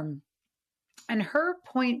arm? And her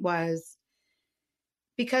point was,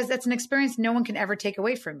 because that's an experience no one can ever take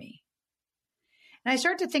away from me. And I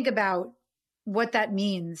start to think about what that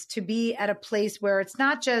means to be at a place where it's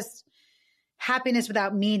not just happiness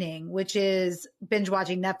without meaning, which is binge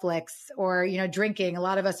watching Netflix or, drinking. A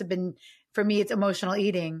lot of us have been, for me, it's emotional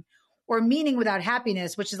eating. Or meaning without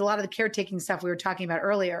happiness, which is a lot of the caretaking stuff we were talking about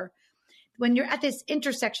earlier. When you're at this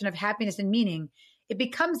intersection of happiness and meaning, it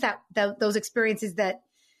becomes those experiences that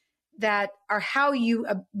are how you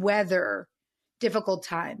weather difficult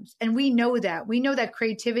times. And we know that. We know that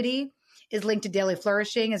creativity is linked to daily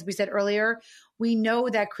flourishing. As we said earlier, we know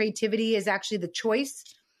that creativity is actually the choice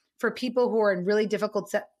for people who are in really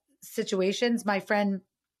difficult situations. My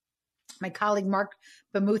colleague, Mark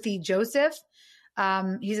Bamuthi Joseph,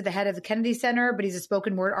 he's at the head of the Kennedy Center, but he's a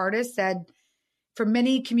spoken word artist, said for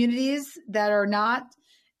many communities that are not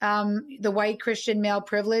the white Christian male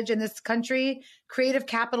privilege in this country, creative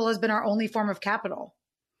capital has been our only form of capital,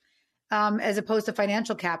 as opposed to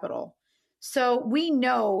financial capital. So we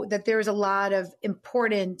know that there's a lot of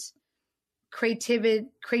important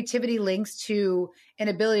creativity links to an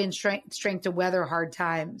ability and strength to weather hard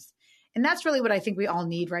times. And that's really what I think we all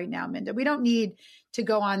need right now, Minda. We don't need to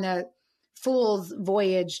go on the fool's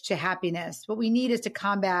voyage to happiness. What we need is to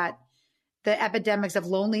combat the epidemics of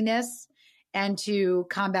loneliness and to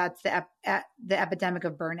combat the epidemic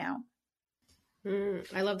of burnout.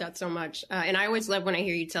 I love that so much. And I always love when I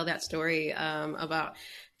hear you tell that story about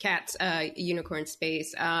Kat's unicorn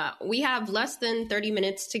space. We have less than 30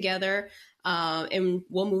 minutes together, and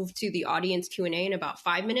we'll move to the audience Q&A in about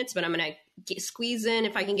 5 minutes, but I'm going to squeeze in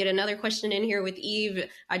if I can get another question in here with Eve.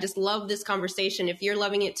 I just love this conversation. If you're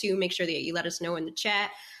loving it too, make sure that you let us know in the chat.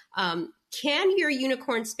 Can your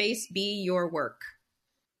unicorn space be your work?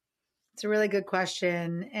 It's a really good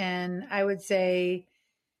question. And I would say,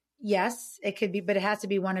 yes, it could be, but it has to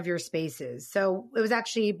be one of your spaces. So it was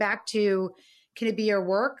actually back to, can it be your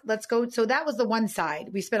work? Let's go. So that was the one side.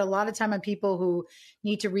 We spent a lot of time on people who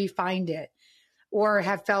need to re-find it or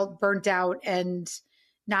have felt burnt out and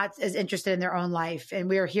not as interested in their own life. And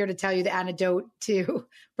we are here to tell you the antidote to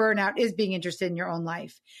burnout is being interested in your own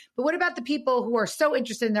life. But what about the people who are so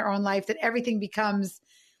interested in their own life that everything becomes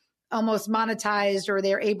almost monetized or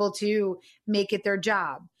they're able to make it their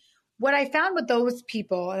job? What I found with those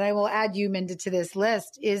people, and I will add you, Minda, to this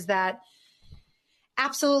list, is that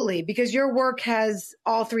absolutely, because your work has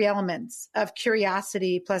all three elements of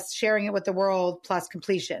curiosity plus sharing it with the world plus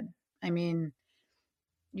completion. I mean,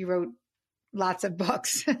 you wrote lots of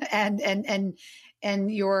books and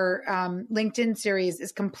your LinkedIn series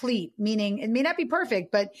is complete, meaning it may not be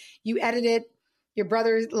perfect, but you edit it. Your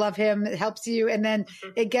brothers love him. It helps you. And then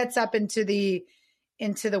it gets up into the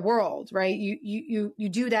world, right? You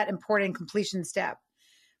do that important completion step.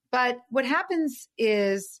 But what happens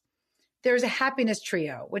is there's a happiness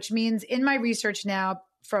trio, which means in my research now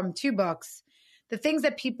from 2 books, the things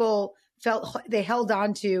that people felt they held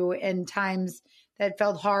on to in times that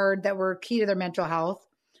felt hard, that were key to their mental health,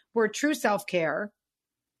 were true self-care,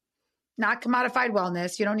 not commodified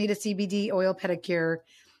wellness. You don't need a CBD oil pedicure.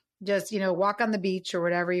 Just, walk on the beach or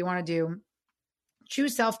whatever you want to do. True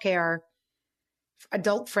self-care,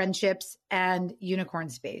 adult friendships, and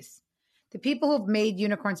unicorn space. The people who've made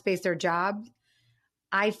unicorn space their job,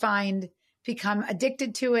 I find, become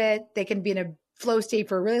addicted to it. They can be in a flow state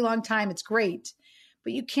for a really long time. It's great.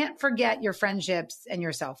 But you can't forget your friendships and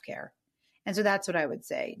your self-care. And so that's what I would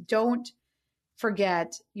say. Don't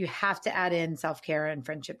forget, you have to add in self-care and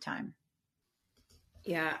friendship time.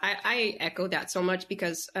 Yeah, I echo that so much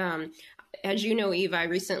because, as you know, Eve, I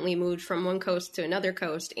recently moved from one coast to another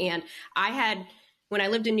coast. And when I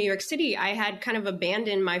lived in New York City, I had kind of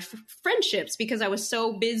abandoned my friendships because I was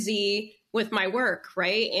so busy with my work,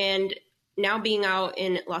 right? And now being out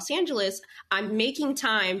in Los Angeles, I'm making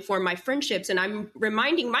time for my friendships, and I'm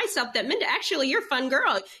reminding myself that, Minda, actually, you're a fun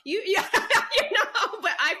girl.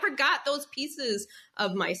 But I forgot those pieces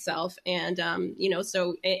of myself. And,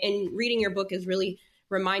 so reading your book has really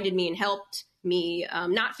reminded me and helped me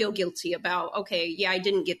not feel guilty about, okay, yeah, I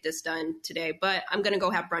didn't get this done today, but I'm going to go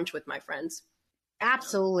have brunch with my friends.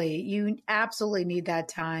 Absolutely. You absolutely need that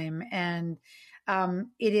time. And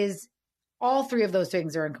it is, all three of those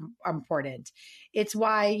things are important. It's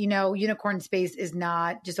why, unicorn space is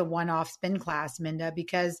not just a one-off spin class, Minda,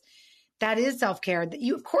 because that is self-care.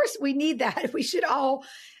 Of course, we need that. We should all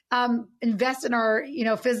invest in our,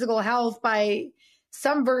 physical health by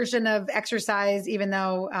some version of exercise, even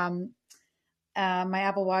though my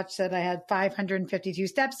Apple Watch said I had 552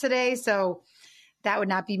 steps today. So that would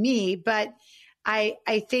not be me. But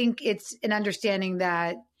I think it's an understanding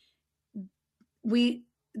that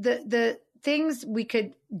the things we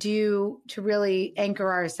could do to really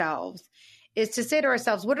anchor ourselves is to say to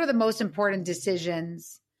ourselves, what are the most important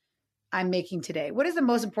decisions I'm making today? What is the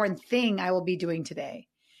most important thing I will be doing today?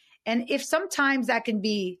 And if sometimes that can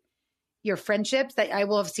be your friendships, that I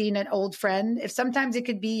will have seen an old friend, if sometimes it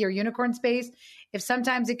could be your unicorn space, if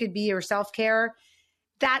sometimes it could be your self-care,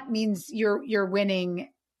 that means you're winning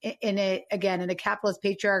in a capitalist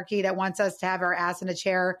patriarchy that wants us to have our ass in a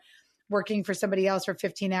chair working for somebody else for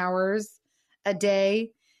 15 hours a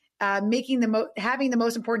day, having the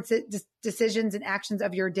most important decisions and actions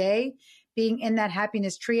of your day, being in that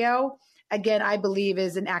happiness trio, again, I believe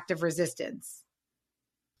is an act of resistance.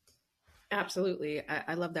 Absolutely.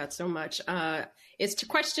 I love that so much. It's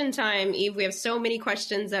question time, Eve. We have so many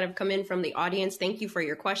questions that have come in from the audience. Thank you for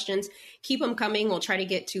your questions. Keep them coming. We'll try to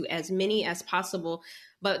get to as many as possible.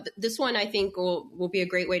 But this one, I think, will be a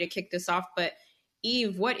great way to kick this off. But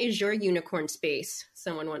Eve, what is your unicorn space?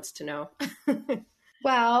 Someone wants to know.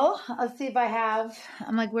 Well, let's see if I have.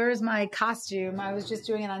 I'm like, where's my costume? I was just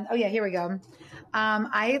doing it on. Oh yeah, here we go.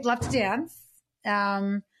 I love to dance.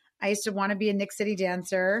 I used to want to be a Nick City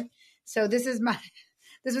dancer. So this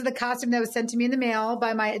was the costume that was sent to me in the mail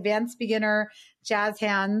by my advanced beginner jazz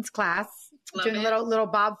hands class. Doing a little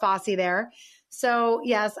Bob Fosse there. So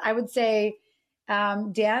yes, I would say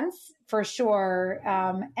dance for sure.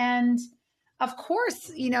 And Of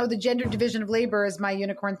course, the gender division of labor is my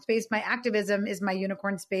unicorn space. My activism is my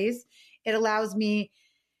unicorn space. It allows me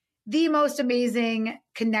the most amazing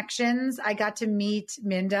connections. I got to meet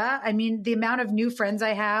Minda. I mean, the amount of new friends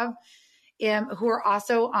I have who are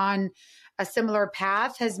also on a similar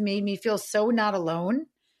path has made me feel so not alone.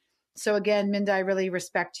 So again, Minda, I really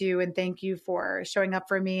respect you and thank you for showing up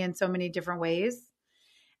for me in so many different ways.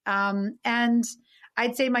 And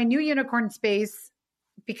I'd say my new unicorn space,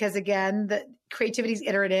 because again, the creativity is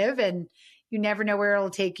iterative and you never know where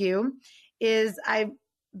it'll take you, is I've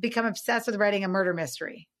become obsessed with writing a murder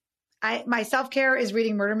mystery. My self-care is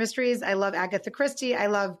reading murder mysteries. I love Agatha Christie. I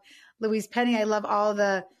love Louise Penny. I love all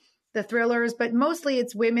the thrillers, but mostly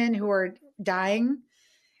it's women who are dying.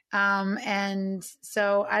 And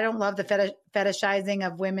so I don't love the fetishizing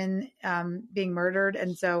of women being murdered.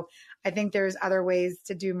 And so I think there's other ways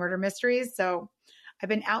to do murder mysteries. So I've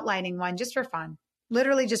been outlining one just for fun,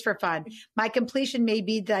 literally just for fun. My completion may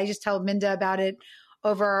be that I just tell Minda about it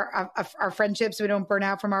over our friendship so we don't burn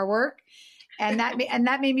out from our work. And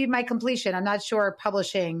that may be my completion. I'm not sure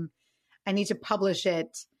publishing. I need to publish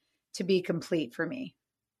it to be complete for me.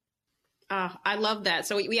 I love that.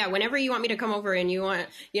 So yeah, whenever you want me to come over and you want,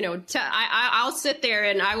 I'll sit there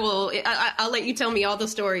and I'll let you tell me all the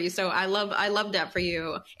stories. So I love that for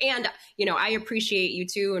you. And, I appreciate you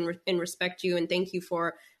too and respect you and thank you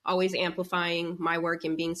for always amplifying my work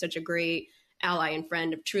and being such a great ally and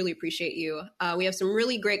friend. I truly appreciate you. We have some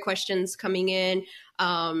really great questions coming in.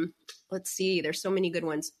 Let's see. There's so many good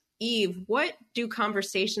ones. Eve, what do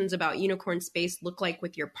conversations about unicorn space look like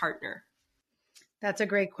with your partner? That's a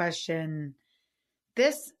great question.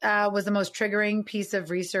 This was the most triggering piece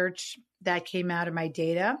of research that came out of my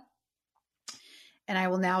data. And I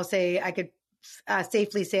will now say, I could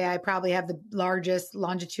safely say I probably have the largest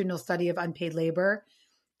longitudinal study of unpaid labor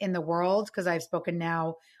in the world, because I've spoken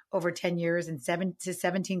now over 10 years in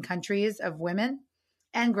 17 countries of women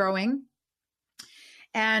and growing.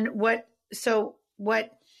 And what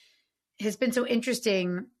has been so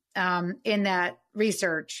interesting in that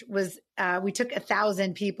research was we took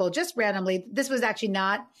 1,000 people just randomly. This was actually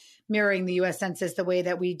not mirroring the U.S. Census the way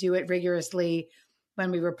that we do it rigorously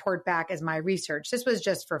when we report back as my research. This was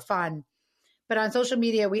just for fun. But on social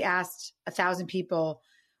media, we asked 1,000 people,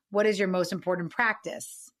 what is your most important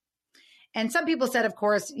practice? And some people said, of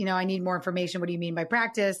course, I need more information. What do you mean by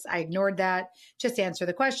practice? I ignored that. Just answer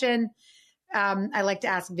the question. I like to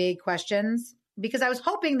ask vague questions because I was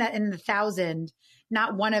hoping that in the 1,000,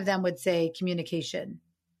 not one of them would say communication.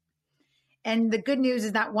 And the good news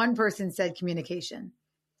is not one person said communication.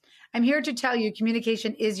 I'm here to tell you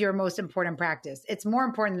communication is your most important practice. It's more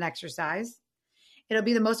important than exercise. It'll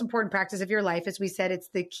be the most important practice of your life. As we said, it's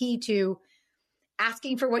the key to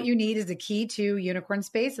asking for what you need is the key to unicorn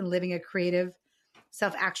space and living a creative,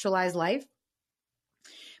 self-actualized life.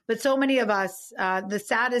 But so many of us, the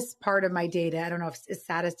saddest part of my data, I don't know if is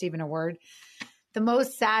saddest even a word, the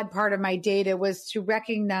most sad part of my data was to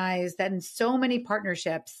recognize that in so many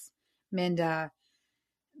partnerships, Minda,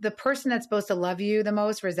 the person that's supposed to love you the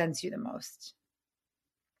most resents you the most.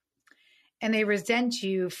 And they resent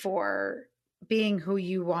you for being who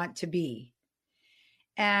you want to be.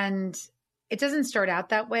 And it doesn't start out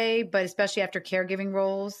that way, but especially after caregiving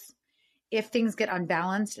roles, if things get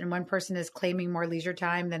unbalanced and one person is claiming more leisure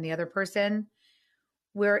time than the other person,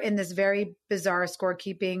 we're in this very bizarre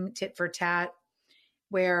scorekeeping tit for tat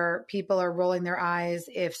where people are rolling their eyes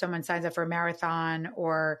if someone signs up for a marathon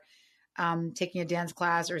or taking a dance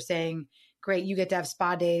class or saying, great, you get to have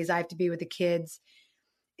spa days, I have to be with the kids.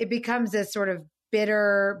 It becomes this sort of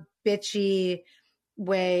bitter, bitchy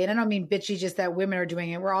way. And I don't mean bitchy just that women are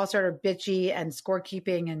doing it. We're all sort of bitchy and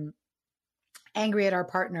scorekeeping and angry at our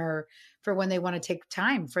partner for when they want to take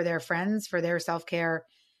time for their friends, for their self-care,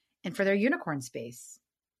 and for their unicorn space.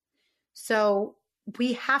 So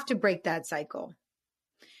we have to break that cycle.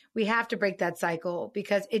 We have to break that cycle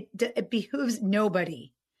because it behooves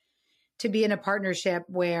nobody to be in a partnership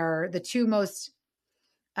where the two most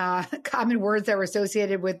common words that were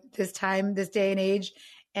associated with this time, this day and age,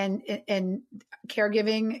 and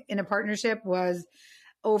caregiving in a partnership was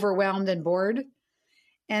overwhelmed and bored.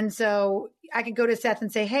 And so I could go to Seth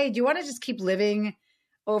and say, hey, do you want to just keep living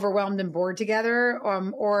overwhelmed and bored together?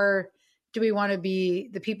 Or do we want to be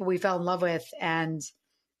the people we fell in love with and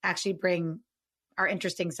actually bring our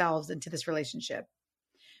interesting selves into this relationship?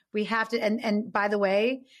 We have to, and by the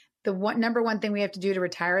way, the number one thing we have to do to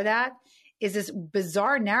retire that is this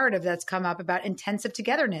bizarre narrative that's come up about intensive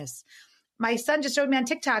togetherness. My son just showed me on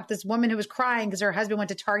TikTok this woman who was crying because her husband went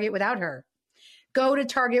to Target without her. Go to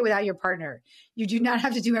Target without your partner. You do not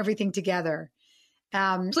have to do everything together.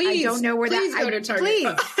 Please, I don't know where please that. Go to Target.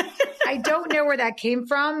 Please, I don't know where that came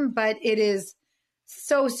from, but it is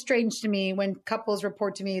so strange to me when couples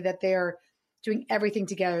report to me that they're doing everything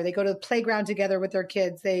together. They go to the playground together with their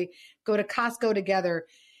kids. They go to Costco together.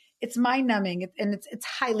 It's mind numbing, and it's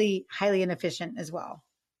highly, highly inefficient as well.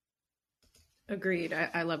 Agreed.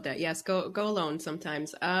 I love that. Yes, go alone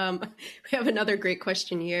sometimes. We have another great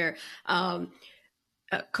question here. The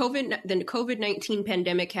COVID-19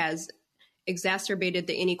 pandemic has exacerbated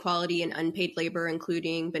the inequality in unpaid labor,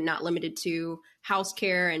 including but not limited to house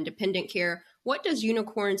care and dependent care. What does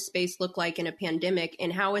unicorn space look like in a pandemic,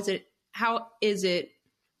 and how is it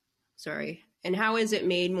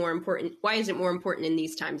made more important? Why is it more important in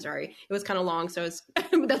these times? Sorry, it was kind of long, so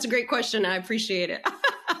that's a great question. I appreciate it.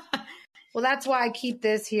 Well, that's why I keep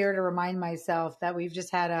this here to remind myself that we've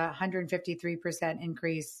just had a 153%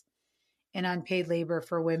 increase in unpaid labor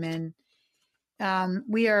for women.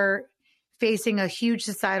 We are facing a huge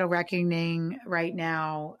societal reckoning right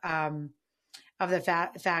now of the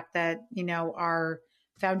fact that, our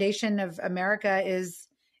foundation of America is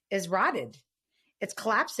rotted. It's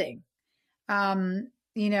collapsing.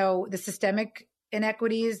 The systemic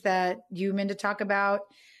inequities that you, Minda, talk about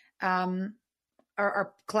are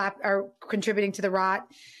contributing to the rot.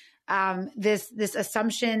 This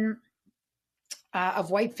assumption of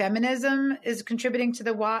white feminism is contributing to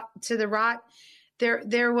the rot.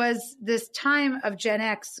 There was this time of Gen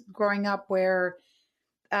X growing up where,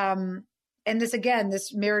 and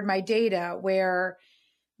this mirrored my data, where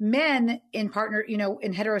men in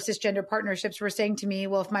hetero cisgender partnerships were saying to me,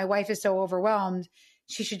 well, if my wife is so overwhelmed,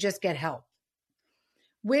 she should just get help.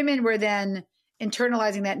 Women were then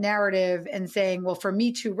internalizing that narrative and saying, well, for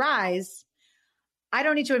me to rise, I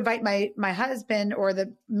don't need to invite my husband or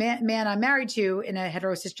the man I'm married to in a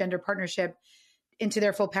hetero cisgender partnership into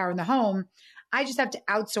their full power in the home. I just have to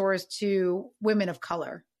outsource to women of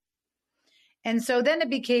color. And so then it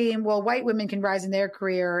became, well, white women can rise in their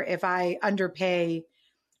career if I underpay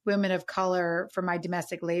women of color for my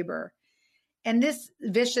domestic labor. And this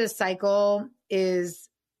vicious cycle is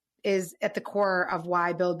at the core of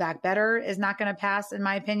why Build Back Better is not going to pass, in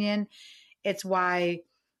my opinion. It's why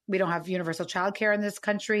we don't have universal childcare in this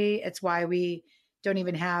country. It's why we don't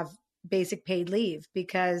even have basic paid leave,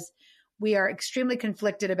 because we are extremely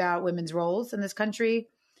conflicted about women's roles in this country.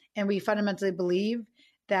 And we fundamentally believe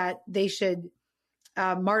that they should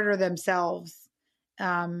martyr themselves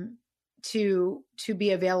to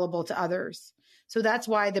be available to others. So that's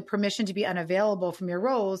why the permission to be unavailable from your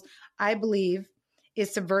roles, I believe,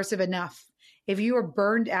 is subversive enough. If you are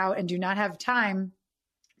burned out and do not have time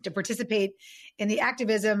to participate in the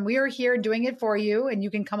activism, we are here doing it for you, and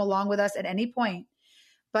you can come along with us at any point.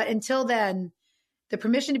 But until then, the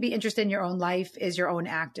permission to be interested in your own life is your own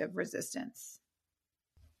act of resistance.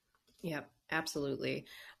 Yep, absolutely.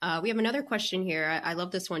 We have another question here. I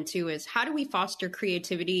love this one too, is how do we foster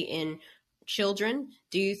creativity in children?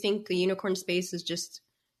 Do you think the unicorn space is just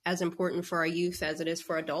as important for our youth as it is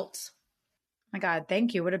for adults? My God,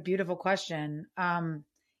 thank you. What a beautiful question.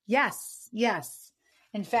 Yes.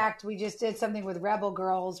 In fact, we just did something with Rebel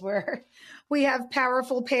Girls where we have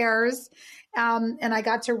powerful pairs. And I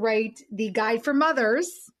got to write the guide for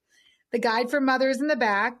mothers in the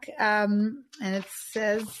back. And it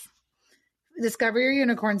says, discover your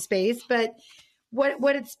unicorn space. But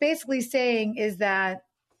what it's basically saying is that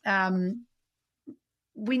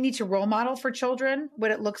we need to role model for children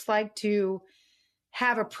what it looks like to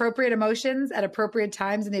have appropriate emotions at appropriate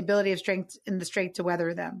times and the ability of strength and the strength to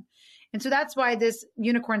weather them. And so that's why this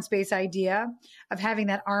unicorn space idea of having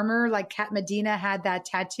that armor, like Kat Medina had that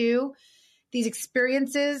tattoo, these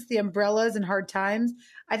experiences, the umbrellas and hard times,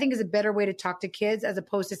 I think is a better way to talk to kids as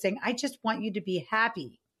opposed to saying, I just want you to be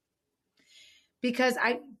happy. Because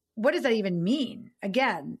what does that even mean?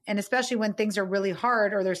 Again, and especially when things are really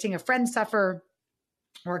hard or they're seeing a friend suffer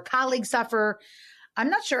or a colleague suffer, I'm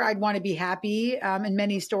not sure I'd want to be happy in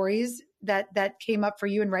many stories that came up for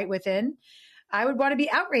you and right within. I would want to be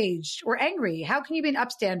outraged or angry. How can you be an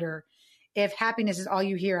upstander if happiness is all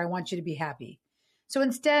you hear? I want you to be happy. So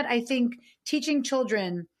instead, I think teaching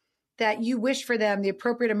children that you wish for them the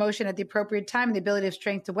appropriate emotion at the appropriate time and the ability of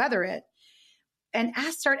strength to weather it. And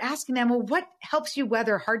start asking them, well, what helps you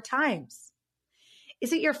weather hard times?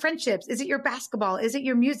 Is it your friendships? Is it your basketball? Is it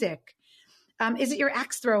your music? Is it your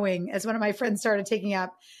axe throwing, as one of my friends started taking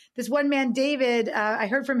up? This one man, David, I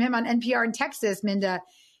heard from him on NPR in Texas, Minda.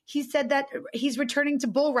 He said that he's returning to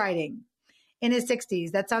bull riding in his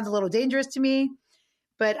 60s. That sounds a little dangerous to me,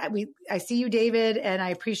 but I see you, David, and I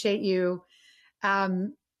appreciate you.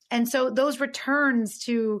 And so those returns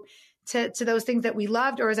to those things that we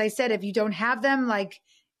loved, or as I said, if you don't have them, like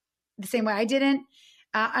the same way I didn't,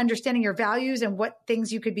 understanding your values and what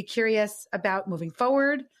things you could be curious about moving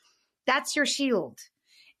forward. That's your shield.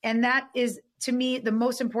 And that is, to me, the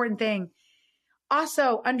most important thing.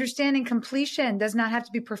 Also, understanding completion does not have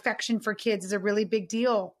to be perfection for kids is a really big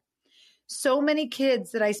deal. So many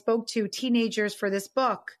kids that I spoke to, teenagers for this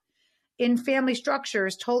book, in family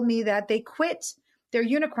structures, told me that they quit their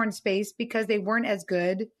unicorn space because they weren't as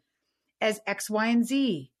good as X, Y, and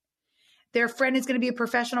Z. Their friend is going to be a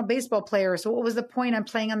professional baseball player. So what was the point? I'm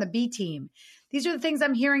playing on the B team. These are the things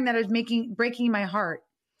I'm hearing that is breaking my heart.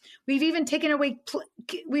 We've even taken away,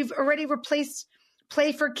 we've already replaced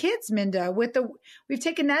play for kids, Minda, we've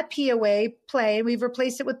taken that P away, play, and we've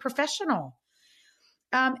replaced it with professional.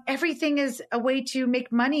 Everything is a way to make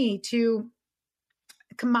money, to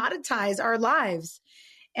commoditize our lives.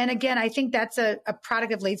 And again, I think that's a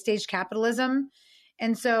product of late stage capitalism.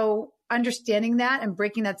 And so understanding that and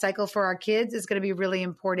breaking that cycle for our kids is going to be really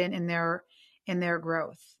important in their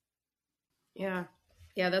growth. Yeah.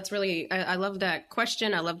 Yeah, that's really, I love that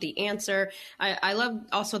question. I love the answer. I love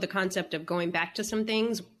also the concept of going back to some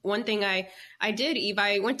things. One thing I did, Eve,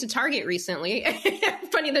 I went to Target recently.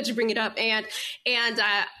 Funny that you bring it up. And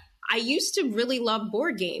I used to really love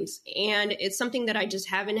board games, and it's something that I just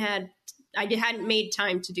hadn't made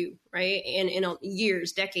time to do, right? In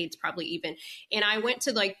years, decades, probably even. And I went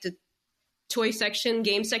to like the toy section,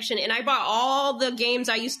 game section, and I bought all the games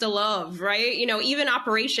I used to love, right? You know, even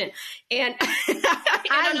Operation. And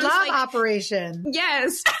I love like, Operation.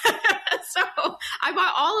 Yes. So I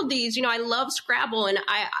bought all of these. You know, I love Scrabble, and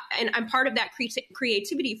I'm part of that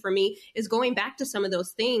creativity for me is going back to some of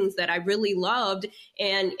those things that I really loved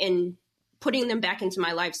and putting them back into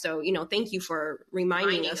my life. So, you know, thank you for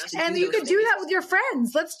reminding us. And you could do that with your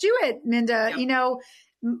friends. Let's do it, Minda. Yep. You know,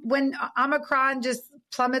 when Omicron just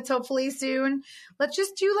plummets hopefully soon, let's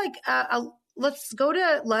just do like let's go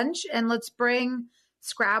to lunch and let's bring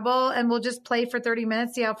Scrabble and we'll just play for 30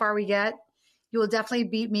 minutes, see how far we get. You will definitely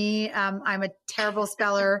beat me. I'm a terrible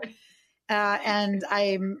speller and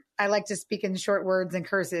I like to speak in short words and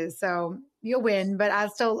curses. So you'll win, but I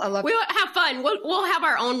love. We'll have fun. We'll have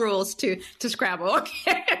our own rules to Scrabble.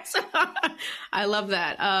 Okay. So, I love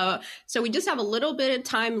that. So we just have a little bit of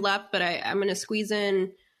time left, but I'm going to squeeze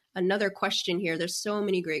in another question here. There's so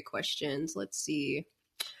many great questions. Let's see.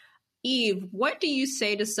 Eve, what do you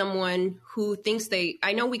say to someone who thinks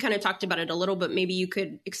I know we kind of talked about it a little, but maybe you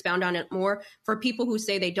could expound on it more for people who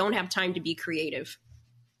say they don't have time to be creative?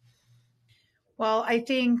 Well, I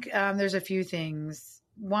think there's a few things.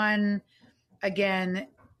 One, again,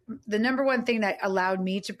 the number one thing that allowed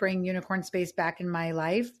me to bring Unicorn Space back in my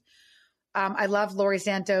life, I love Laurie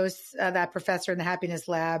Santos, that professor in the Happiness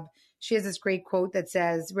Lab. She has this great quote that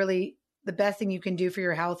says, really, the best thing you can do for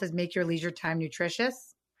your health is make your leisure time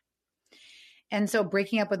nutritious. And so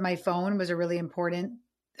breaking up with my phone was a really important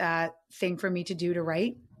thing for me to do, to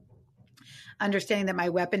write. Understanding that my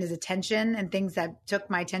weapon is attention, and things that took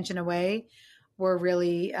my attention away were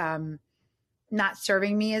really not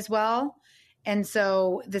serving me as well. And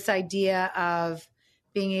so this idea of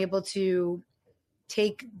being able to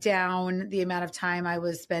take down the amount of time I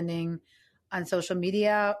was spending on social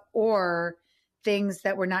media or things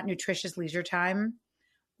that were not nutritious leisure time,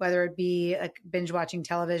 whether it be like binge watching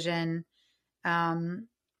television, doom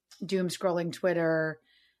scrolling Twitter,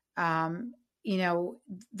 you know,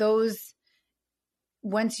 those,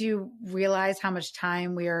 once you realize how much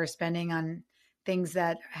time we are spending on things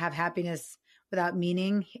that have happiness without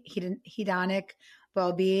meaning, hedonic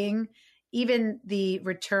well-being, even the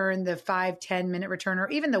return, the 5-10 minute return, or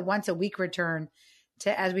even the once a week return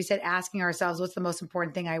to, as we said, asking ourselves, what's the most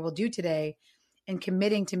important thing I will do today, and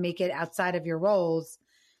committing to make it outside of your roles,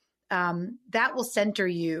 that will center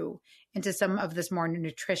you into some of this more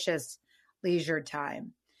nutritious leisure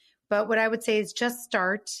time. But what I would say is just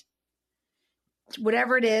start,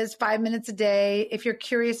 whatever it is, 5 minutes a day. If you're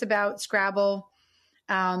curious about Scrabble,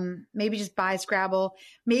 maybe just buy Scrabble.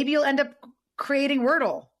 Maybe you'll end up creating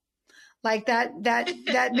Wordle like that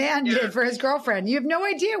man did for his girlfriend. You have no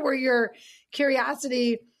idea where your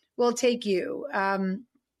curiosity will take you.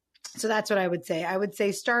 So that's what I would say. I would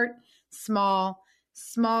say start small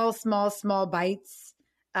bites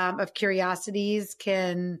of curiosities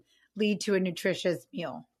can lead to a nutritious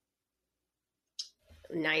meal.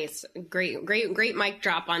 Nice. Great mic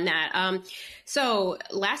drop on that. So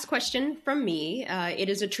last question from me. It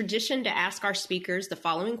is a tradition to ask our speakers the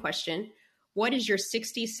following question. What is your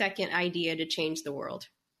 60-second idea to change the world?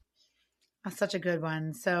 That's such a good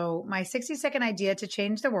one. So my 60-second idea to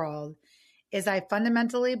change the world is I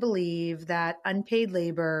fundamentally believe that unpaid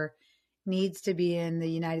labor needs to be in the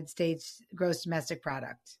United States gross domestic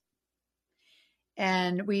product.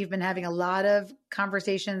 And we've been having a lot of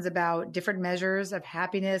conversations about different measures of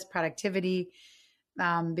happiness, productivity,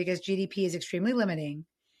 because GDP is extremely limiting.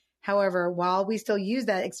 However, while we still use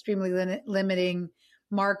that extremely limiting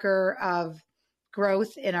marker of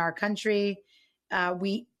growth in our country,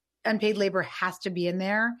 unpaid labor has to be in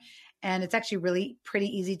there. And it's actually really pretty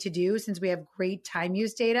easy to do since we have great time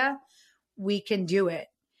use data. We can do it.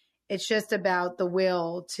 It's just about the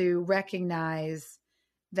will to recognize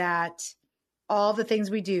that all the things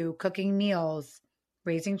we do, cooking meals,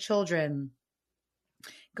 raising children,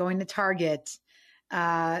 going to Target,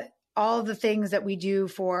 all the things that we do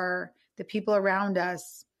for the people around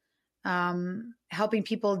us, helping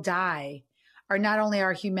people die, are not only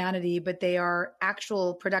our humanity, but they are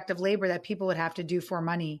actual productive labor that people would have to do for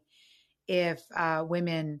money if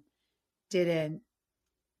women didn't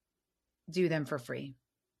do them for free.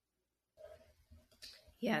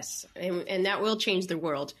 Yes, and that will change the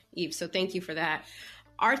world, Eve. So thank you for that.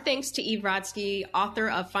 Our thanks to Eve Rodsky, author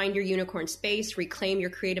of Find Your Unicorn Space, Reclaim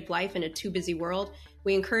Your Creative Life in a Too Busy World.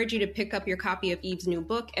 We encourage you to pick up your copy of Eve's new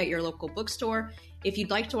book at your local bookstore. If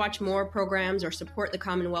you'd like to watch more programs or support the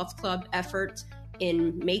Commonwealth Club efforts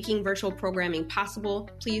in making virtual programming possible,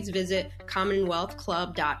 please visit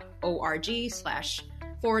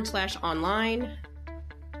commonwealthclub.org//online.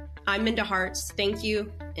 I'm Minda Harts. Thank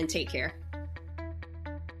you and take care.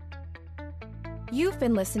 You've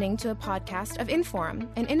been listening to a podcast of Inforum,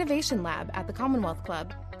 an innovation lab at the Commonwealth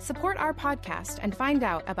Club. Support our podcast and find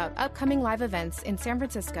out about upcoming live events in San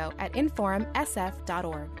Francisco at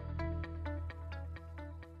inforumsf.org.